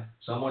time,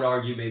 some would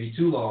argue maybe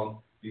too long,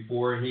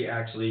 before he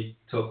actually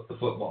took the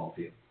football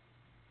field.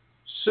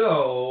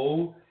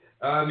 So,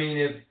 I mean,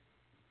 if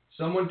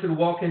someone could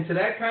walk into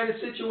that kind of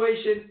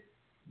situation,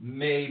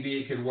 maybe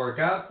it could work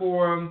out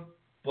for him,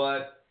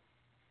 but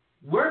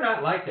we're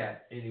not like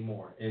that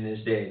anymore in this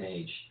day and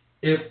age.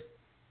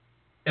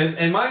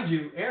 And mind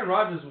you, Aaron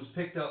Rodgers was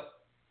picked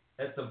up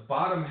at the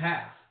bottom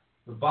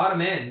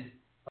end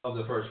of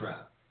the first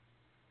round.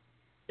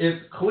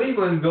 If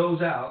Cleveland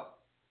goes out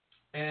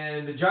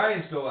and the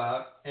Giants go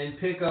out and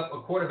pick up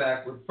a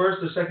quarterback with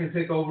first or second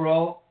pick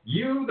overall,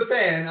 you, the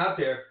fan out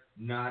there,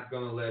 not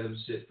going to let him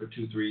sit for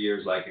 2-3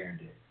 years like Aaron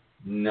did.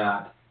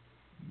 Not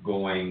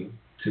going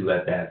to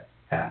let that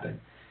happen.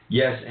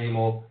 Yes,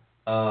 Emil.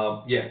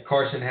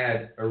 Carson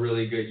had a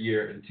really good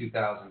year in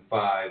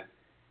 2005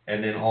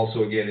 and then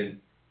also again in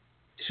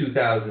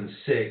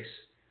 2006.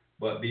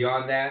 But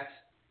beyond that,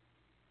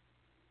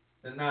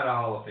 not a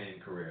Hall of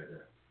Fame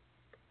career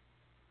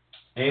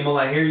there. Emil,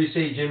 I hear you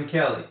say Jim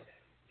Kelly.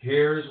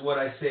 Here's what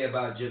I say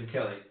about Jim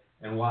Kelly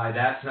and why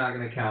that's not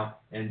going to count,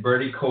 and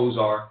Bertie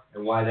Kosar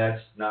and why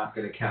that's not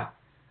going to count.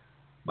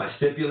 My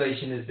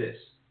stipulation is this.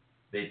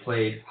 They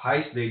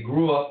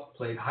grew up,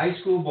 played high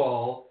school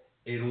ball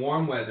in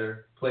warm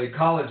weather, played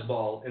college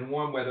ball in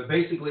warm weather.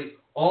 Basically,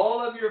 all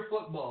of your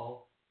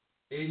football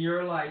in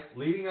your life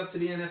leading up to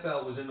the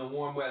NFL was in the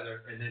warm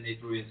weather, and then they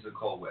threw you into the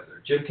cold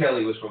weather. Jim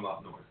Kelly was from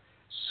up north.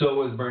 So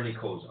was Bernie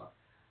Kosar.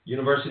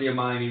 University of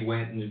Miami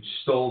went and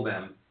stole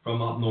them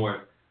from up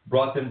north,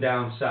 brought them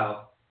down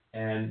south,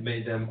 and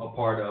made them a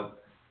part of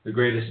the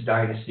greatest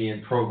dynasty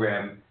and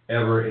program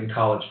ever in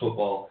college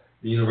football,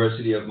 the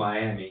University of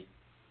Miami.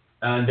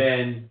 And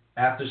then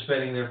after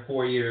spending their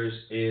 4 years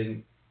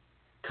in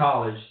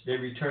college, they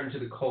returned to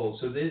the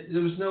cold. So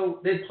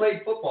they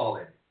played football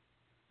in it,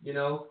 you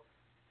know.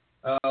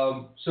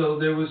 So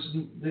it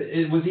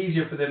was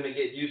easier for them to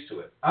get used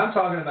to it. I'm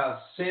talking about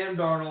Sam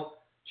Darnold,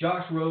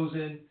 Josh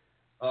Rosen,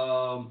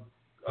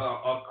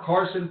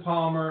 Carson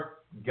Palmer,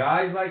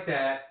 guys like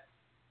that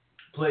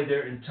played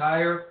their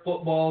entire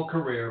football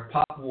career,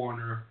 Pop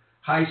Warner,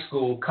 high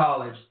school,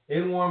 college,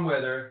 in warm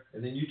weather,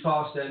 and then you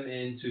toss them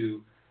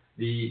into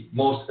the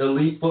most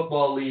elite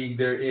football league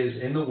there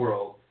is in the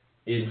world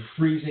in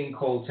freezing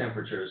cold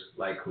temperatures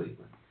like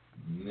Cleveland.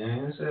 You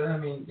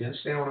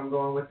understand what I'm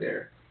going with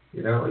there?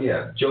 You know,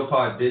 yeah, Joe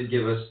Pod did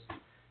give us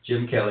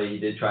Jim Kelly. He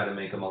did try to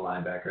make him a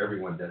linebacker.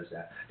 Everyone does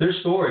that. There's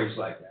stories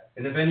like that.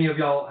 And if any of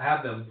y'all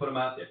have them, put them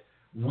out there.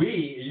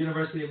 We, at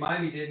University of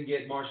Miami, didn't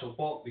get Marshall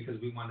Faulk because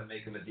we wanted to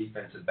make him a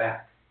defensive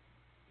back.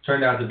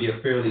 Turned out to be a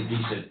fairly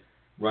decent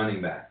running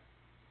back.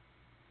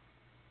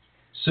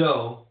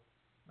 So,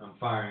 I'm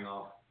firing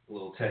off a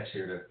little text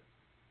here to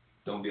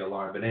don't be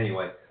alarmed. But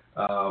anyway,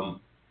 I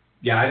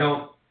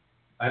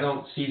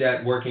don't see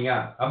that working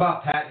out. How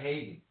about Pat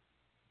Hagan?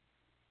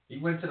 He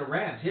went to the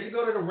Rams. He had to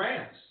go to the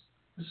Rams.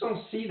 I just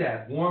don't see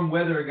that warm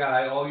weather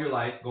guy all your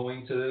life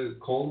going to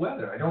cold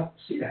weather. I don't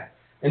see that.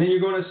 And then you're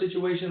going to a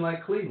situation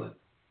like Cleveland.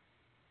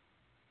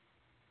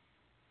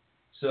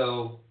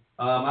 So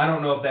I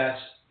don't know if that's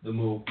the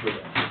move for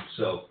them.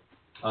 So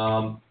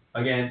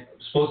again,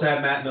 supposed to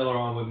have Matt Miller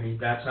on with me.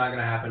 That's not going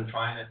to happen.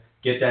 Trying to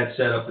get that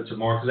set up for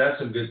tomorrow because that's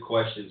some good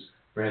questions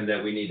for him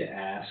that we need to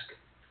ask.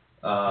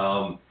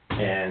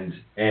 And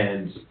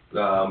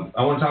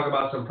I want to talk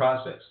about some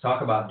prospects.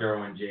 Talk about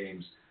Derwin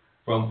James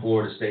from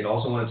Florida State.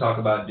 Also want to talk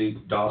about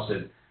Duke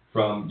Dawson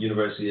from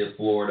University of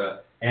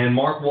Florida and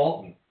Mark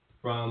Walton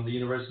from the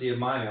University of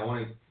Miami. I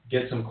want to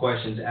get some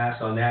questions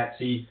asked on that,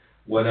 see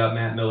what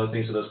Matt Miller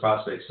thinks of those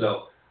prospects.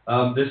 So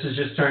This has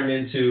just turned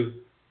into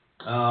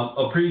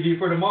a preview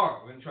for tomorrow.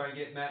 We're going to try and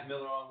get Matt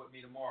Miller on with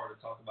me tomorrow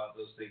to talk about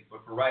those things.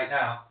 But for right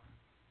now,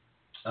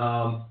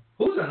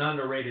 who's an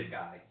underrated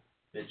guy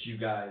that you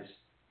guys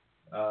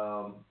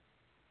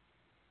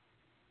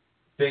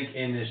think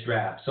in this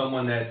draft?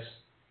 Someone that's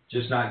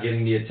just not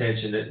getting the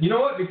attention that, you know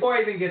what, before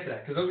I even get to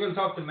that, because I was going to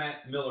talk to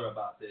Matt Miller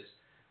about this.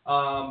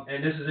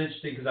 And this is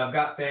interesting because I've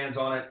got fans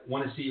on it,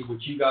 want to see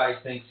what you guys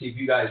think, see if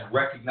you guys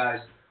recognize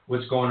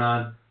what's going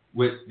on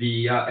with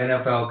the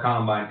NFL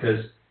Combine,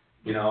 because,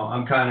 you know,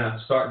 I'm kind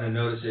of starting to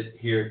notice it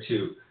here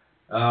too.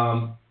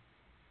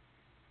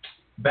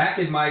 Back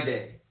in my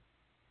day,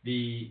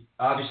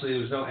 obviously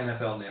there was no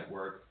NFL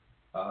Network.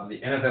 The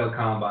NFL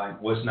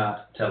Combine was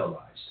not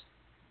televised.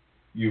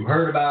 You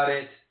heard about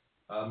it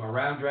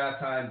around draft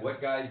time,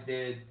 what guys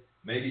did.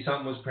 Maybe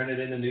something was printed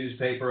in the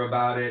newspaper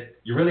about it.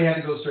 You really had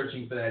to go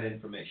searching for that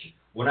information.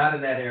 We're not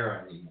in that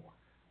era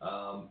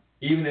anymore.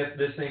 Even if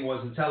this thing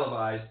wasn't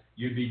televised,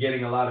 you'd be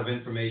getting a lot of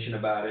information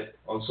about it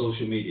on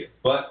social media.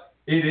 But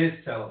it is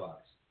televised.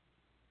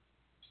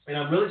 And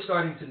I'm really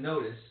starting to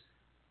notice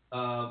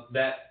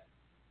that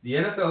the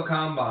NFL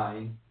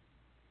Combine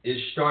is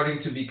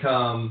starting to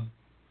become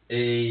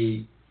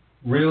a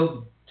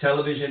real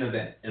television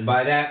event. And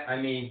by that,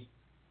 I mean,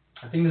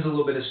 I think there's a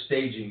little bit of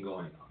staging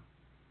going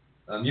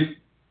on.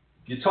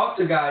 You talk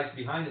to guys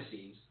behind the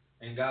scenes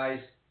and guys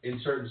in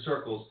certain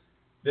circles,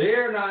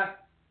 they're not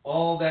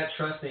all that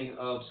trusting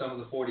of some of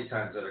the 40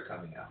 times that are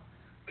coming out.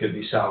 Could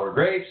be sour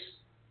grapes,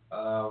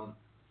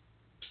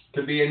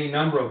 could be any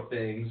number of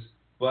things,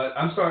 but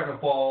I'm starting to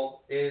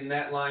fall in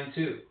that line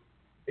too.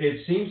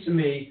 It seems to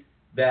me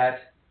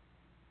that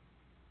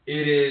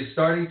it is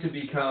starting to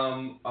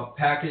become a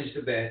packaged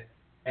event,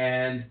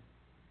 and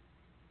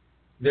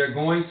they're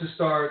going to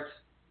start,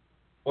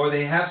 or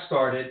they have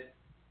started,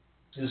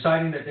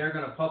 deciding that they're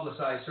going to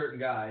publicize certain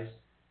guys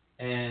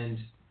and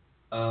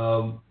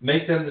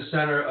make them the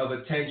center of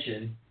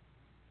attention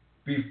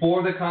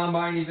before the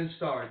Combine even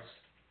starts,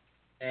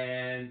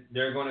 and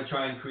they're going to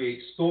try and create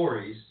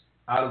stories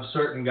out of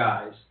certain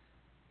guys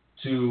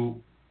to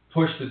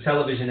push the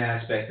television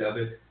aspect of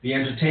it, the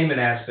entertainment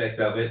aspect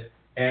of it,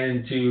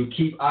 and to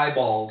keep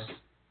eyeballs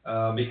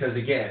because,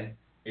 again,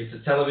 it's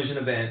a television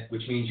event,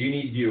 which means you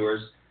need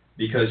viewers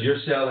because you're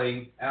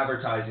selling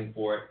advertising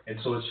for it, and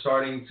so it's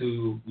starting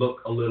to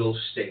look a little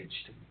staged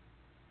to me.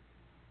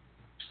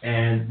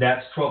 And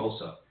that's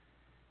troublesome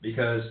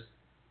because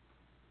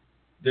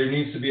there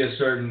needs to be a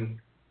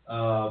certain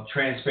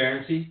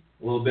transparency,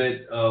 a little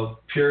bit of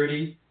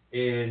purity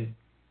in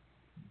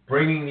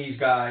bringing these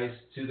guys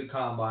to the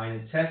Combine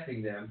and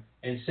testing them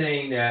and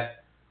saying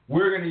that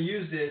we're going to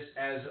use this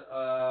as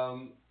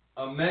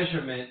a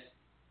measurement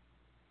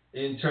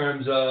in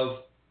terms of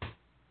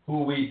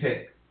who we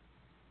pick.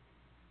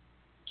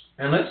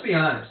 And let's be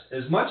honest,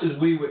 as much as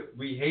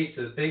we hate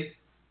to think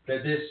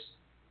that this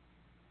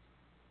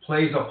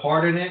plays a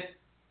part in it,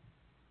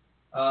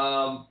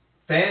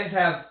 fans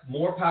have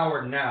more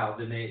power now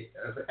than they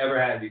have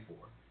ever had before.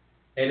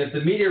 And if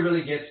the media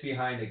really gets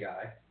behind a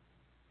guy,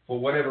 for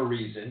whatever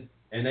reason,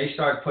 and they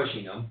start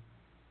pushing them,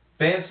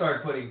 fans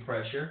start putting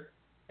pressure,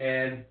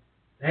 and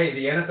hey,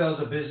 the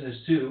NFL's a business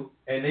too,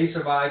 and they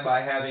survive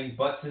by having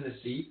butts in the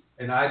seat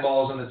and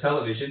eyeballs on the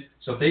television.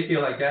 So if they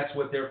feel like that's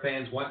what their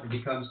fans want, it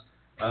becomes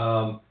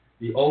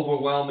the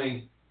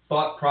overwhelming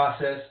thought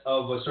process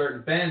of a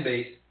certain fan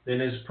base, then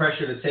there's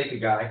pressure to take a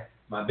guy.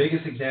 My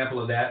biggest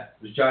example of that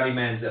was Johnny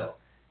Manziel.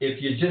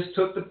 If you just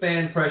took the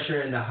fan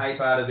pressure and the hype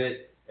out of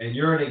it, and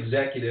you're an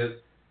executive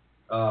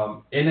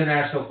in the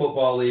National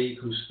Football League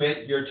who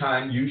spent your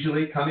time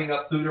usually coming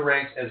up through the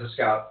ranks as a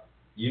scout,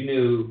 you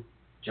knew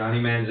Johnny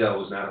Manziel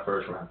was not a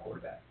first-round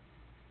quarterback.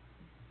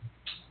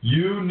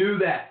 You knew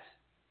that.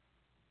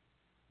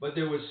 But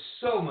there was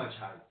so much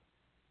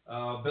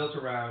hype built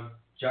around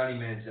Johnny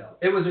Manziel.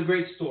 It was a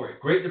great story.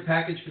 Great to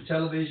package for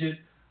television.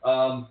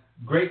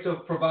 Great to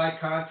provide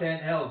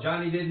content. Hell,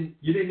 you didn't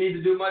need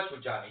to do much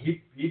with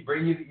Johnny. He'd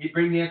bring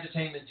the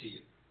entertainment to you.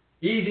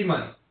 Easy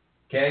money.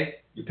 Okay?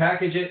 You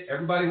package it.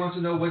 Everybody wants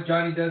to know what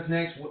Johnny does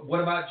next. What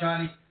about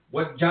Johnny?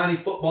 What Johnny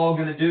football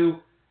going to do?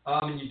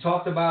 And you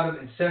talked about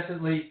him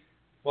incessantly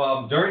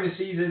during the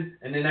season,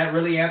 and then that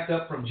really amped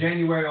up from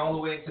January all the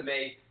way into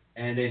May,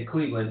 and then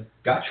Cleveland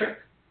got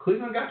tricked.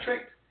 Cleveland got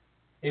tricked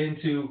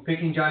into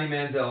picking Johnny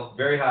Manziel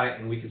very high,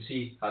 and we could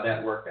see how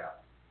that worked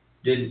out.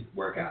 Didn't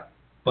work out.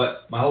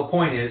 But my whole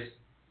point is,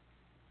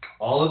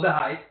 all of the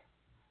hype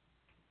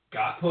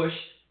got pushed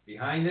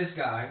behind this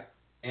guy,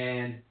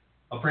 and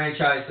a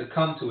franchise to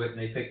come to it, and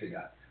they picked the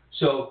guy.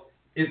 So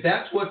if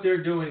that's what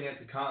they're doing at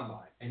the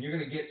Combine, and you're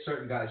going to get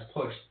certain guys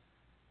pushed,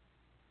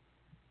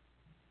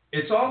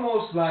 it's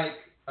almost like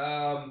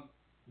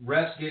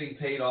refs getting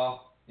paid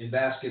off in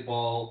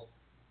basketball.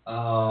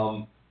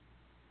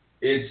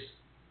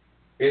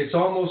 It's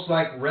almost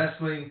like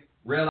wrestling,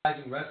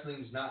 realizing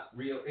wrestling is not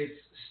real. It's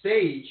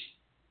staged,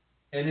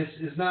 and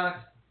it's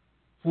not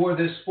for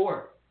this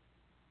sport.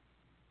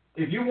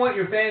 If you want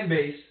your fan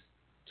base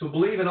to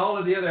believe in all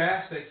of the other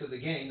aspects of the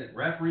game, that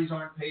referees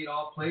aren't paid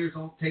off, players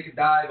don't take a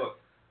dive,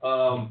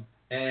 or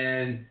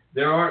and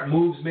there aren't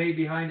moves made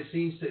behind the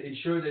scenes to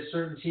ensure that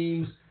certain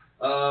teams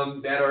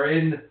that are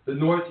in the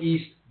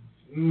Northeast,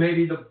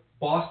 maybe the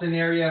Boston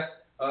area,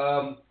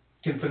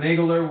 can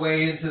finagle their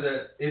way into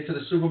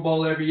the Super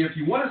Bowl every year. If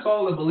you want us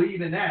all to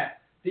believe in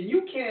that, then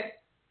you can't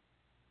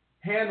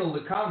handle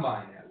the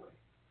combine that way.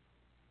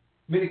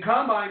 I mean, the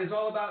combine is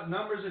all about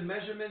numbers and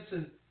measurements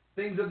and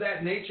things of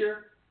that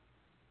nature.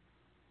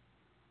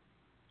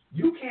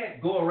 You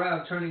can't go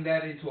around turning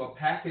that into a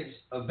packaged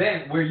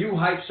event where you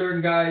hype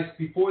certain guys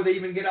before they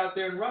even get out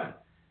there and run.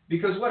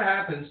 Because what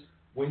happens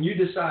when you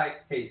decide,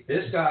 hey,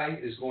 this guy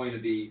is going to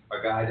be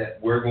a guy that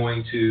we're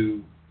going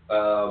to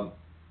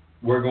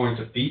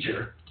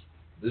feature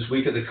this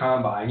week of the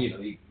combine. You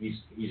know,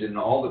 he's in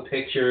all the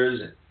pictures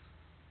and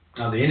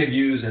the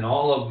interviews and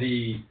all of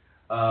the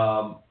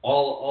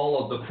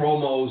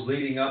promos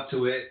leading up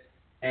to it,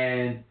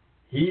 and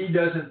he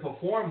doesn't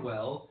perform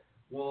well.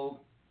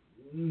 Well,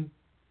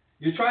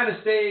 you're trying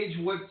to stage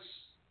what's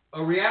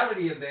a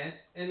reality event,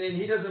 and then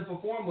he doesn't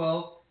perform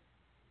well.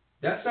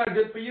 That's not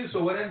good for you.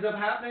 So what ends up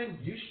happening?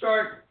 You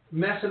start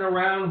messing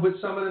around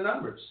with some of the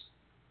numbers.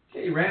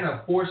 Okay, he ran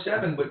a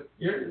 4.7, but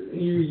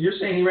you're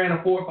saying he ran a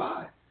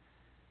 4.5.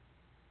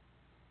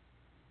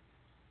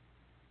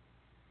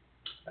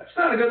 That's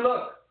not a good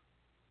look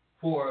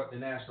for the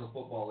National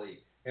Football League.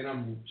 And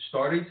I'm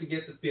starting to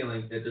get the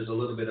feeling that there's a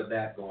little bit of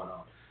that going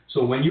on.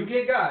 So when you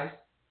get guys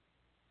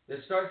that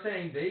start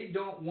saying they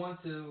don't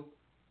want to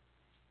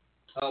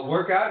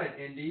work out at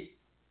Indy,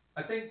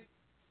 I think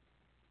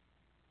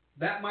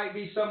that might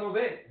be some of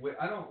it.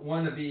 I don't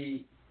want to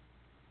be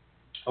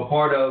a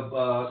part of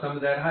some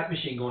of that hype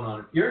machine going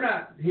on. If you're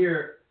not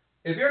here,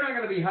 if you're not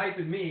going to be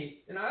hyping me,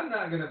 then I'm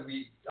not going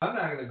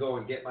to go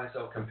and get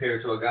myself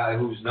compared to a guy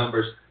whose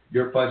numbers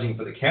you're fudging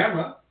for the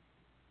camera.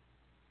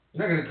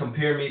 You're not going to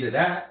compare me to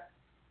that.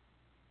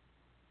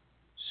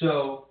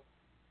 So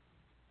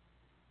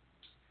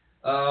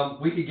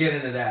we could get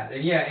into that.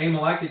 And yeah,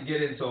 Emil, I could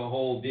get into a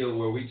whole deal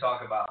where we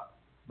talk about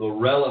the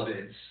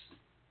relevance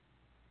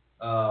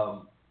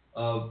of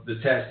the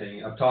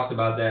testing. I've talked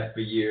about that for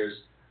years.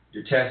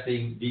 You're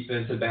testing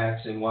defensive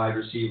backs and wide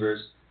receivers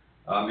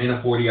in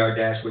a 40-yard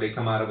dash where they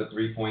come out of a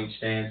three-point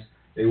stance.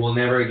 They will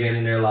never again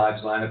in their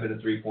lives line up in a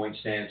three-point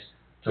stance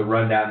to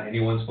run down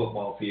anyone's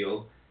football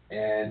field.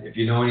 And if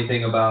you know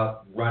anything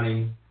about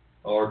running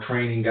or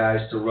training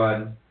guys to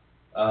run,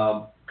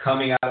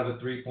 coming out of a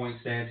three-point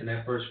stance in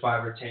that first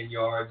 5 or 10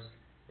 yards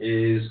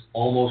is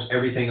almost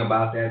everything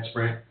about that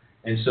sprint.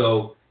 And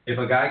so if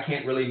a guy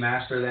can't really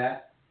master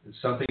that,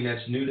 it's something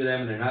that's new to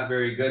them and they're not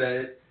very good at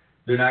it,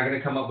 they're not going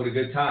to come up with a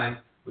good time.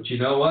 But you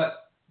know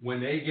what?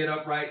 When they get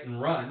upright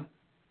and run,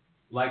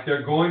 like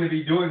they're going to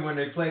be doing when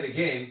they play the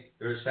game,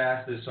 they're as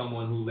fast as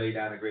someone who laid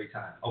down a great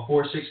time. A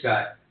 4.6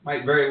 guy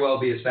might very well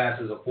be as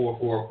fast as a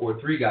 4.4 or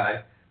 4.3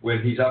 guy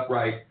when he's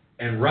upright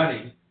and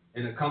running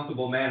in a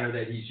comfortable manner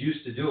that he's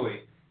used to doing.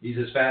 He's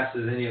as fast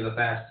as any of the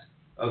fast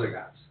other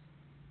guys.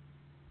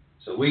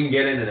 So we can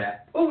get into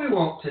that, but we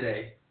won't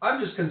today. I'm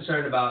just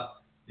concerned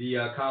about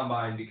the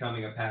combine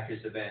becoming a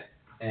packaged event,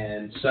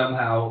 and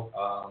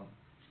somehow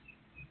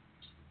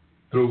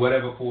through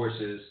whatever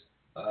forces,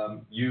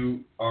 you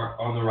are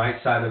on the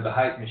right side of the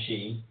hype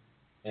machine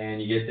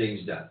and you get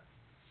things done.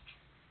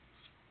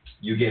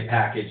 You get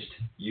packaged,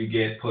 you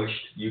get pushed,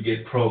 you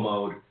get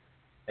promoted,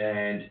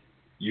 and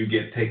you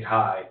get picked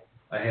high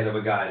ahead of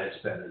a guy that's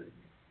better than you.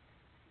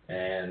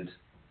 And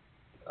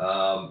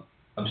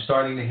I'm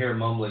starting to hear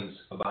mumblings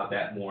about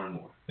that more and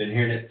more. Been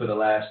hearing it for the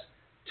last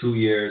 2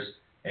 years,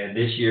 and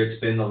this year it's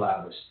been the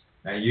loudest.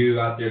 Now you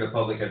out there, the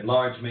public at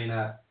large, may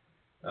not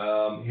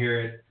hear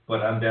it,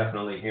 but I'm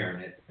definitely hearing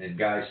it. And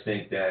guys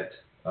think that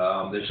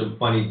there's some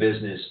funny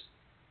business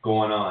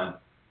going on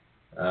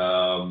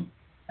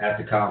at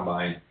the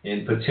combine,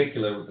 in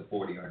particular with the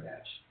 40-yard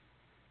dash.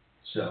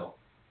 So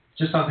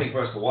just something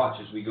for us to watch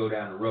as we go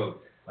down the road.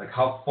 Like,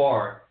 how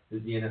far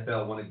does the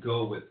NFL want to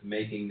go with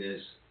making this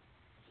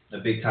a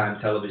big-time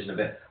television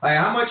event?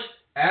 How much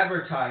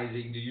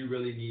advertising do you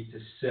really need to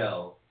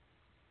sell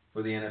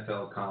for the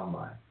NFL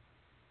combine?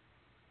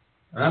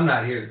 And I'm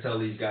not here to tell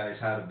these guys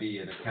how to be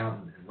an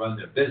accountant and run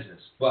their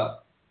business,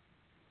 but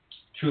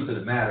truth of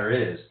the matter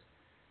is,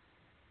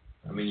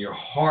 I mean, your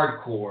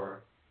hardcore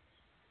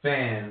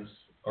fans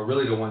are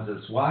really the ones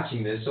that's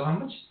watching this. So how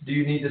much do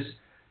you need to?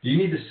 Do you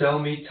need to sell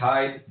me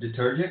Tide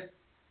detergent?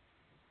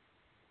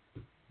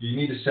 Do you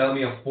need to sell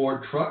me a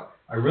Ford truck?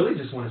 I really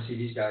just want to see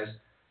these guys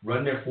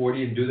run their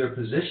 40 and do their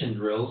position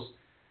drills.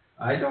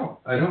 I don't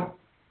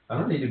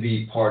need to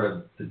be part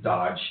of the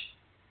Dodge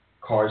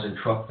cars and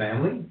truck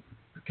family.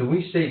 Can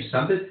we save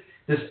something?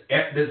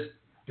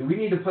 Do we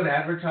need to put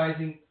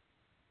advertising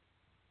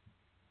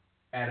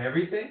at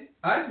everything?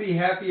 I'd be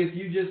happy if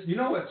you just, you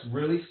know what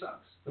really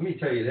sucks? Let me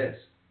tell you this.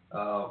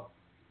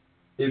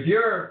 If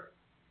you're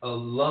a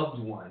loved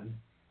one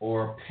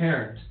or a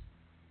parent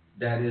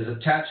that is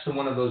attached to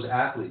one of those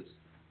athletes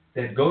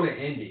that go to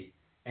Indy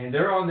and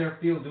they're on their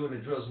field doing the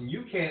drills, and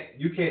you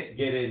can't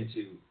get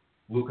into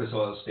Lucas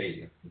Oil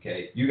Stadium,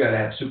 okay? You got to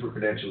have super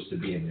credentials to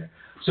be in there.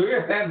 So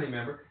you're a family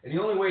member, and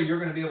the only way you're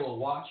going to be able to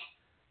watch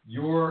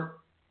your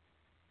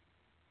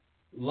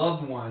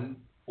loved one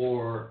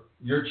or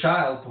your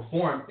child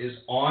perform is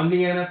on the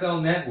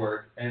NFL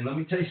Network. And let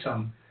me tell you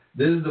something.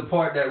 This is the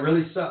part that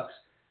really sucks.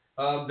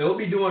 They'll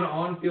be doing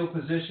on-field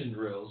position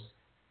drills,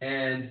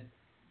 and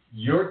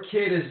your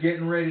kid is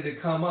getting ready to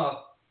come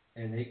up,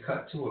 and they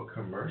cut to a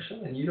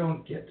commercial, and you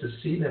don't get to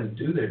see them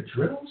do their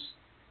drills?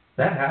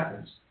 That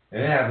happens,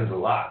 and it happens a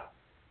lot.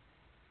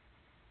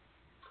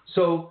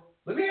 So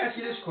let me ask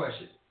you this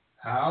question.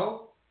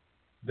 How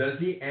does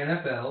the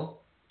NFL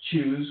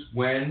choose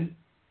when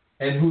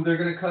and who they're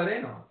going to cut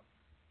in on?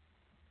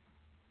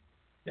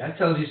 That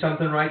tells you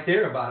something right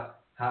there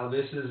about how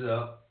this is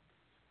a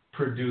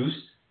produced,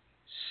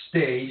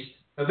 staged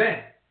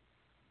event,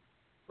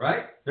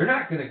 right? They're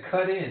not going to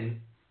cut in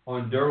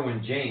on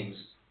Derwin James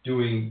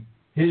doing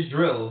his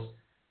drills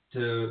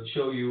to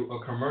show you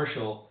a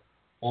commercial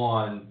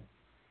on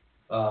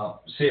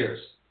Sears,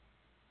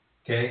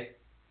 okay?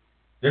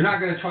 They're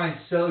not going to try and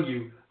sell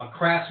you a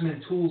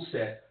Craftsman tool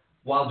set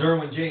while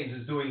Derwin James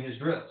is doing his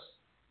drills.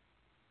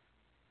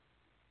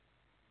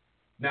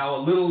 Now,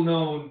 a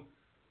little-known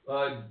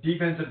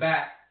defensive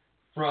back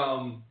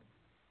from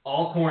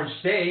Alcorn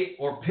State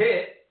or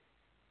Pitt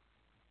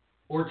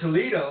or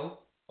Toledo,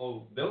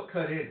 they'll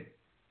cut in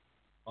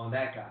on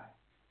that guy.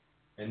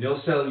 And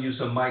they'll sell you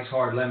some Mike's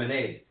Hard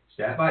Lemonade. Is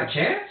that by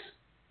chance?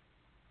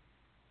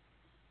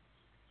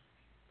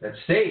 That's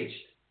staged.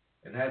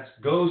 And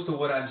that goes to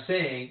what I'm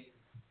saying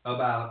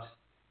about,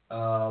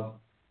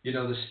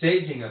 the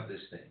staging of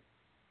this thing.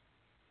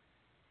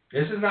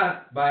 This is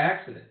not by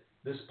accident.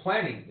 This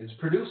planning, it's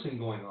producing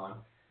going on,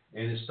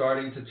 and it's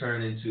starting to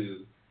turn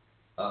into,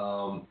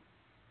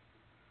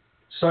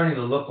 starting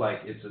to look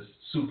like it's a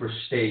super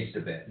staged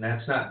event. And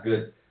that's not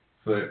good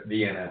for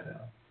the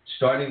NFL.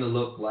 Starting to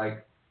look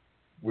like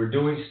we're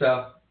doing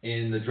stuff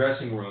in the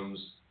dressing rooms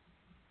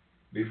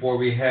before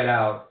we head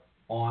out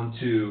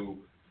onto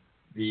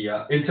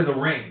the into the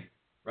ring,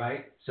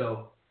 right?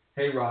 So,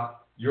 hey,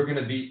 Rock, you're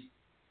going to beat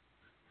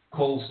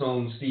Cold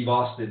Stone Steve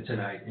Austin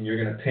tonight, and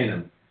you're going to pin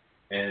him.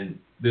 And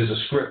there's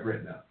a script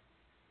written up.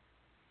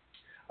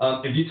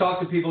 If you talk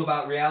to people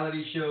about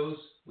reality shows,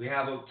 we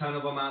have a ton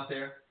of them out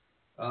there.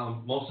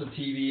 Most of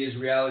TV is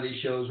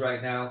reality shows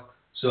right now.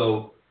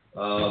 So,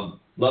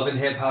 Love and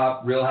Hip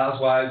Hop, Real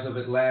Housewives of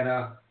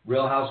Atlanta,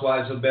 Real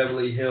Housewives of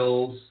Beverly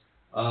Hills,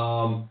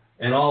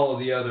 and all of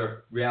the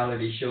other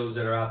reality shows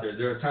that are out there.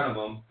 There are a ton of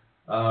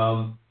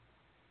them.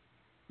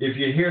 If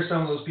you hear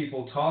some of those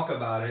people talk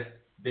about it,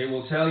 they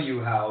will tell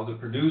you how the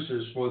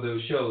producers for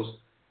those shows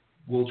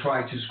will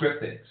try to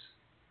script things.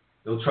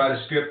 They'll try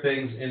to script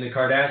things in the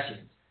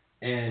Kardashians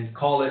and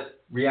call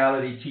it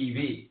reality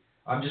TV.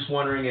 I'm just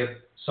wondering if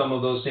some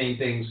of those same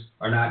things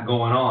are not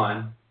going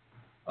on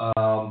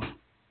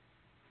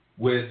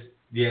with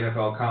the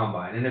NFL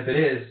Combine. And if it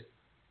is,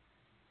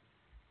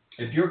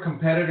 if you're a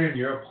competitor and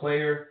you're a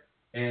player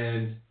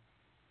and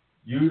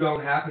you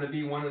don't happen to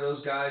be one of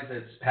those guys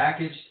that's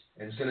packaged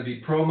and it's going to be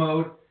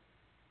promoted,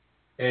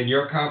 and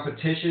your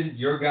competition,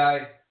 your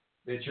guy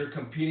that you're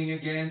competing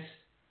against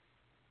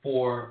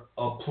for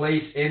a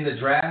place in the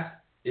draft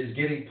is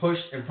getting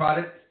pushed and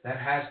prodded, that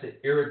has to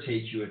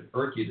irritate you and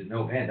irk you to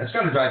no end. That's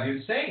going to drive you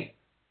insane.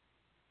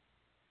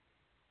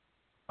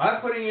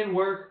 I'm putting in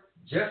work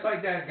just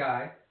like that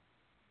guy.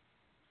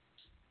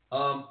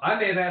 I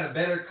may have had a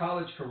better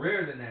college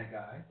career than that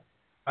guy.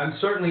 I'm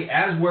certainly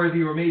as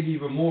worthy or maybe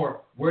even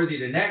more worthy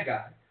than that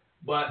guy.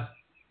 But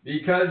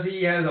because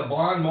he has a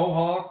blonde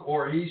mohawk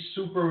or he's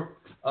super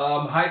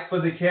hyped for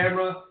the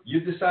camera,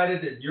 you've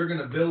decided that you're going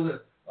to build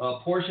a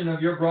portion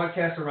of your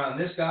broadcast around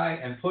this guy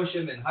and push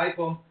him and hype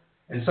him.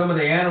 And some of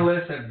the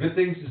analysts have good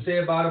things to say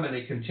about him, and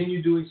they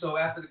continue doing so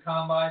after the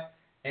Combine.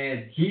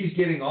 And he's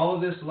getting all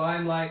of this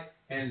limelight,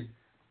 and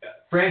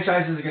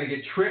franchises are going to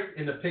get tricked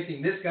into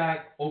picking this guy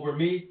over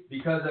me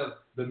because of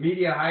the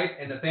media hype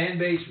and the fan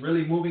base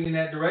really moving in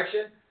that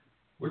direction.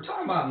 We're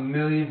talking about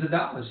millions of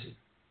dollars here.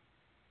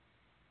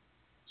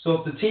 So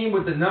if the team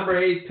with the number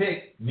 8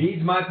 pick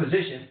needs my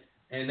position,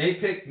 and they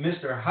pick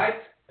Mr.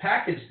 Hype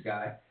packaged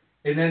guy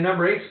in that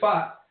number 8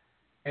 spot,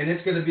 and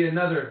it's going to be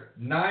another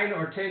 9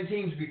 or 10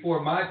 teams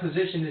before my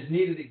position is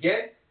needed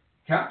again,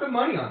 count the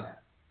money on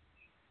that.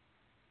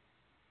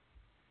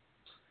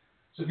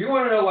 So if you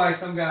want to know why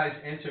some guys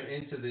enter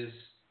into this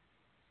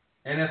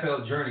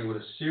NFL journey with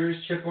a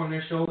serious chip on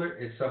their shoulder,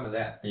 it's some of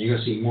that. And you're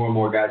going to see more and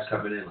more guys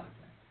coming in like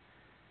that.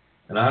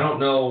 And I don't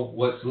know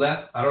what's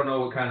left. I don't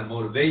know what kind of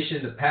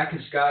motivation the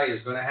package guy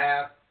is going to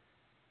have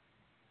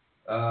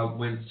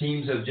when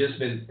teams have just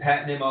been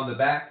patting him on the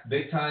back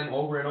big time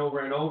over and over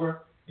and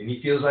over, and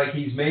he feels like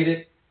he's made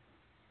it.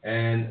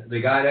 And the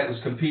guy that was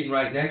competing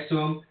right next to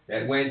him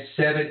that went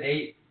 7,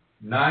 8,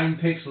 9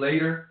 picks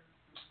later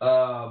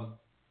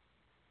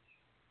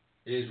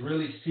is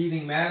really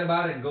seething mad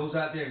about it and goes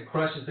out there and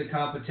crushes the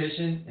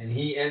competition, and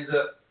he ends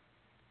up,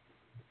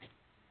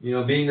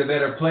 being the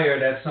better player.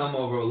 That's some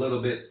over a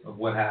little bit of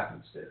what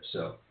happens there.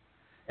 So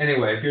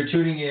anyway, if you're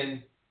tuning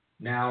in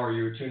now or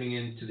you're tuning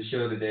in to the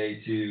show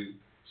today to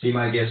see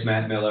my guest,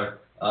 Matt Miller,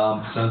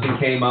 something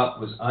came up,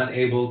 was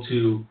unable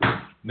to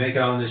make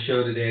it on the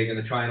show today.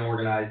 Going to try and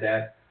organize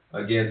that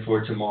again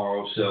for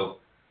tomorrow. So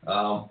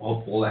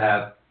hopeful to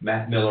have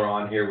Matt Miller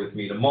on here with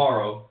me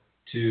tomorrow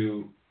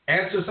to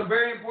answer some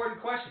very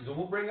important questions. And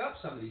we'll bring up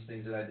some of these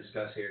things that I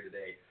discussed here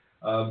today.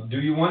 Do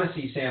you want to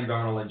see Sam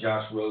Darnold and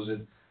Josh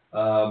Rosen,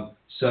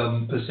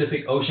 some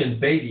Pacific Ocean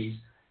babies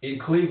in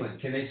Cleveland?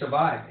 Can they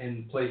survive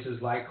in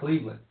places like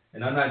Cleveland?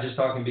 And I'm not just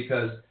talking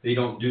because they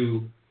don't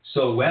do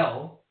so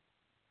well.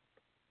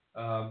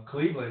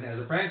 Cleveland as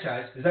a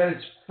franchise is that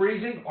it's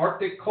freezing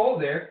Arctic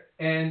cold there,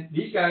 and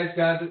these guys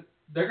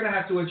they're going to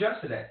have to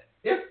adjust to that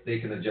if they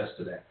can adjust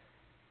to that.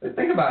 But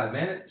think about it,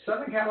 man. In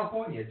Southern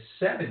California, it's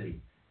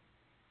 70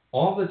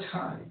 all the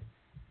time.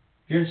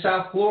 If you're in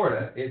South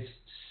Florida, it's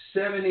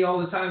 70 all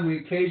the time. We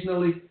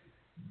occasionally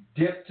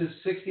dip to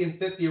 60 and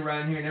 50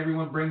 around here, and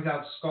everyone brings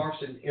out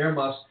scarves and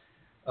earmuffs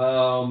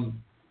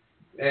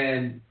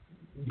and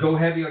go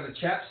heavy on the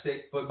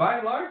chapstick. But by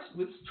and large,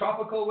 it's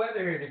tropical weather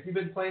here. And if you've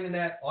been playing in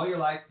that all your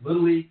life,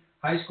 Little League,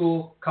 high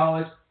school,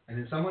 college, and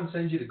then someone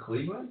sends you to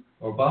Cleveland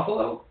or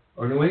Buffalo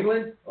or New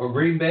England or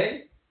Green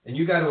Bay, and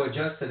you got to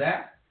adjust to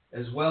that,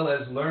 as well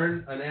as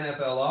learn an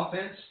NFL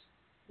offense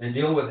and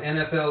deal with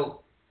NFL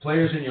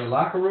players in your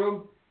locker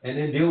room, and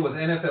then deal with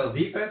NFL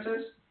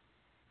defenses.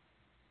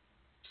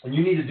 And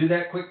you need to do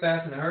that quick,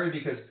 fast, in a hurry,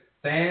 because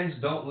fans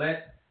don't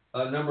let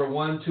a number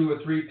 1, 2, or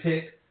 3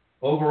 pick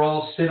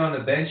overall sit on the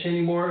bench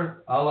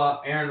anymore, a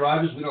la Aaron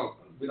Rodgers. We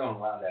don't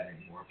allow that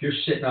anymore. If you're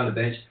sitting on the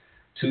bench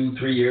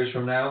 2-3 years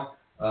from now,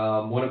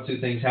 one of two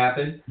things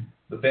happen.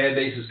 The fan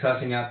base is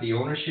cussing out the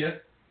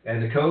ownership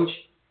and the coach,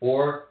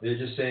 or they're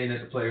just saying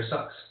that the player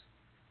sucks.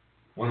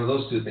 One of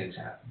those two things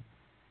happen.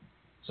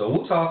 So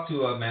we'll talk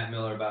to Matt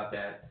Miller about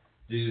that.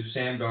 Do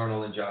Sam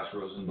Darnold and Josh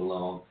Rosen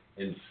belong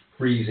in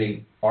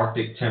freezing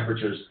Arctic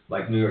temperatures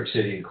like New York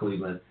City and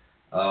Cleveland?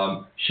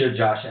 Should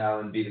Josh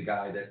Allen be the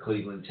guy that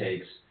Cleveland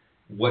takes?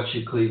 What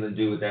should Cleveland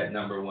do with that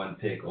number 1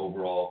 pick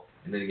overall?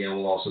 And then again,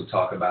 we'll also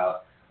talk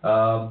about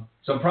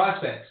some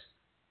prospects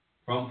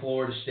from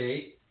Florida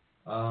State,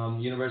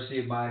 University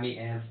of Miami,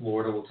 and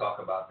Florida. We'll talk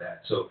about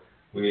that. So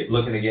we're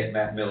looking to get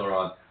Matt Miller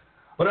on.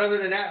 But other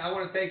than that, I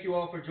want to thank you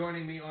all for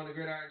joining me on the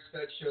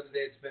GridironStuds Show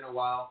today. It's been a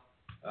while.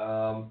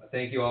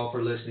 Thank you all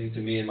for listening to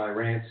me and my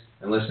rants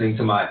and listening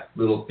to my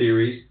little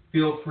theories.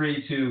 Feel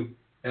free to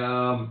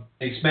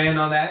expand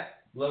on that.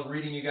 Love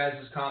reading you guys'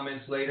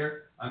 comments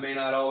later. I may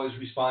not always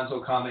respond to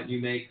a comment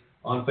you make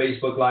on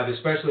Facebook Live,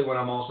 especially when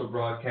I'm also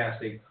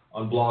broadcasting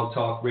on Blog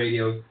Talk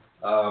Radio.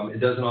 It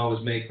doesn't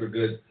always make for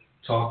good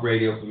talk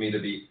radio for me to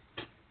be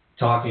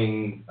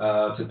talking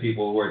to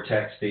people who are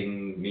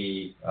texting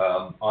me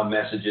on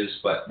messages,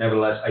 but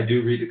nevertheless, I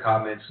do read the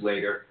comments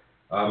later.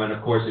 And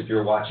of course, if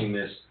you're watching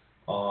this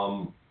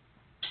on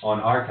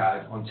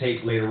archive, on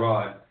tape later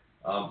on,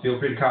 feel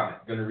free to comment.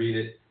 I'm going to read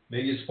it.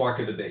 Maybe spark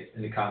a debate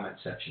in the comment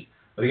section.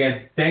 But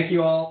again, thank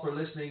you all for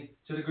listening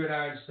to the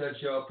GridironStuds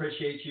Show.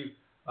 Appreciate you.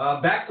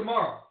 Back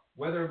tomorrow,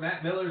 whether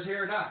Matt Miller's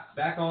here or not.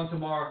 Back on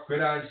tomorrow,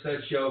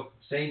 GridironStuds Show,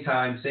 same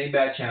time, same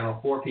bat channel,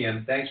 4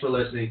 p.m. Thanks for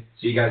listening.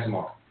 See you guys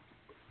tomorrow.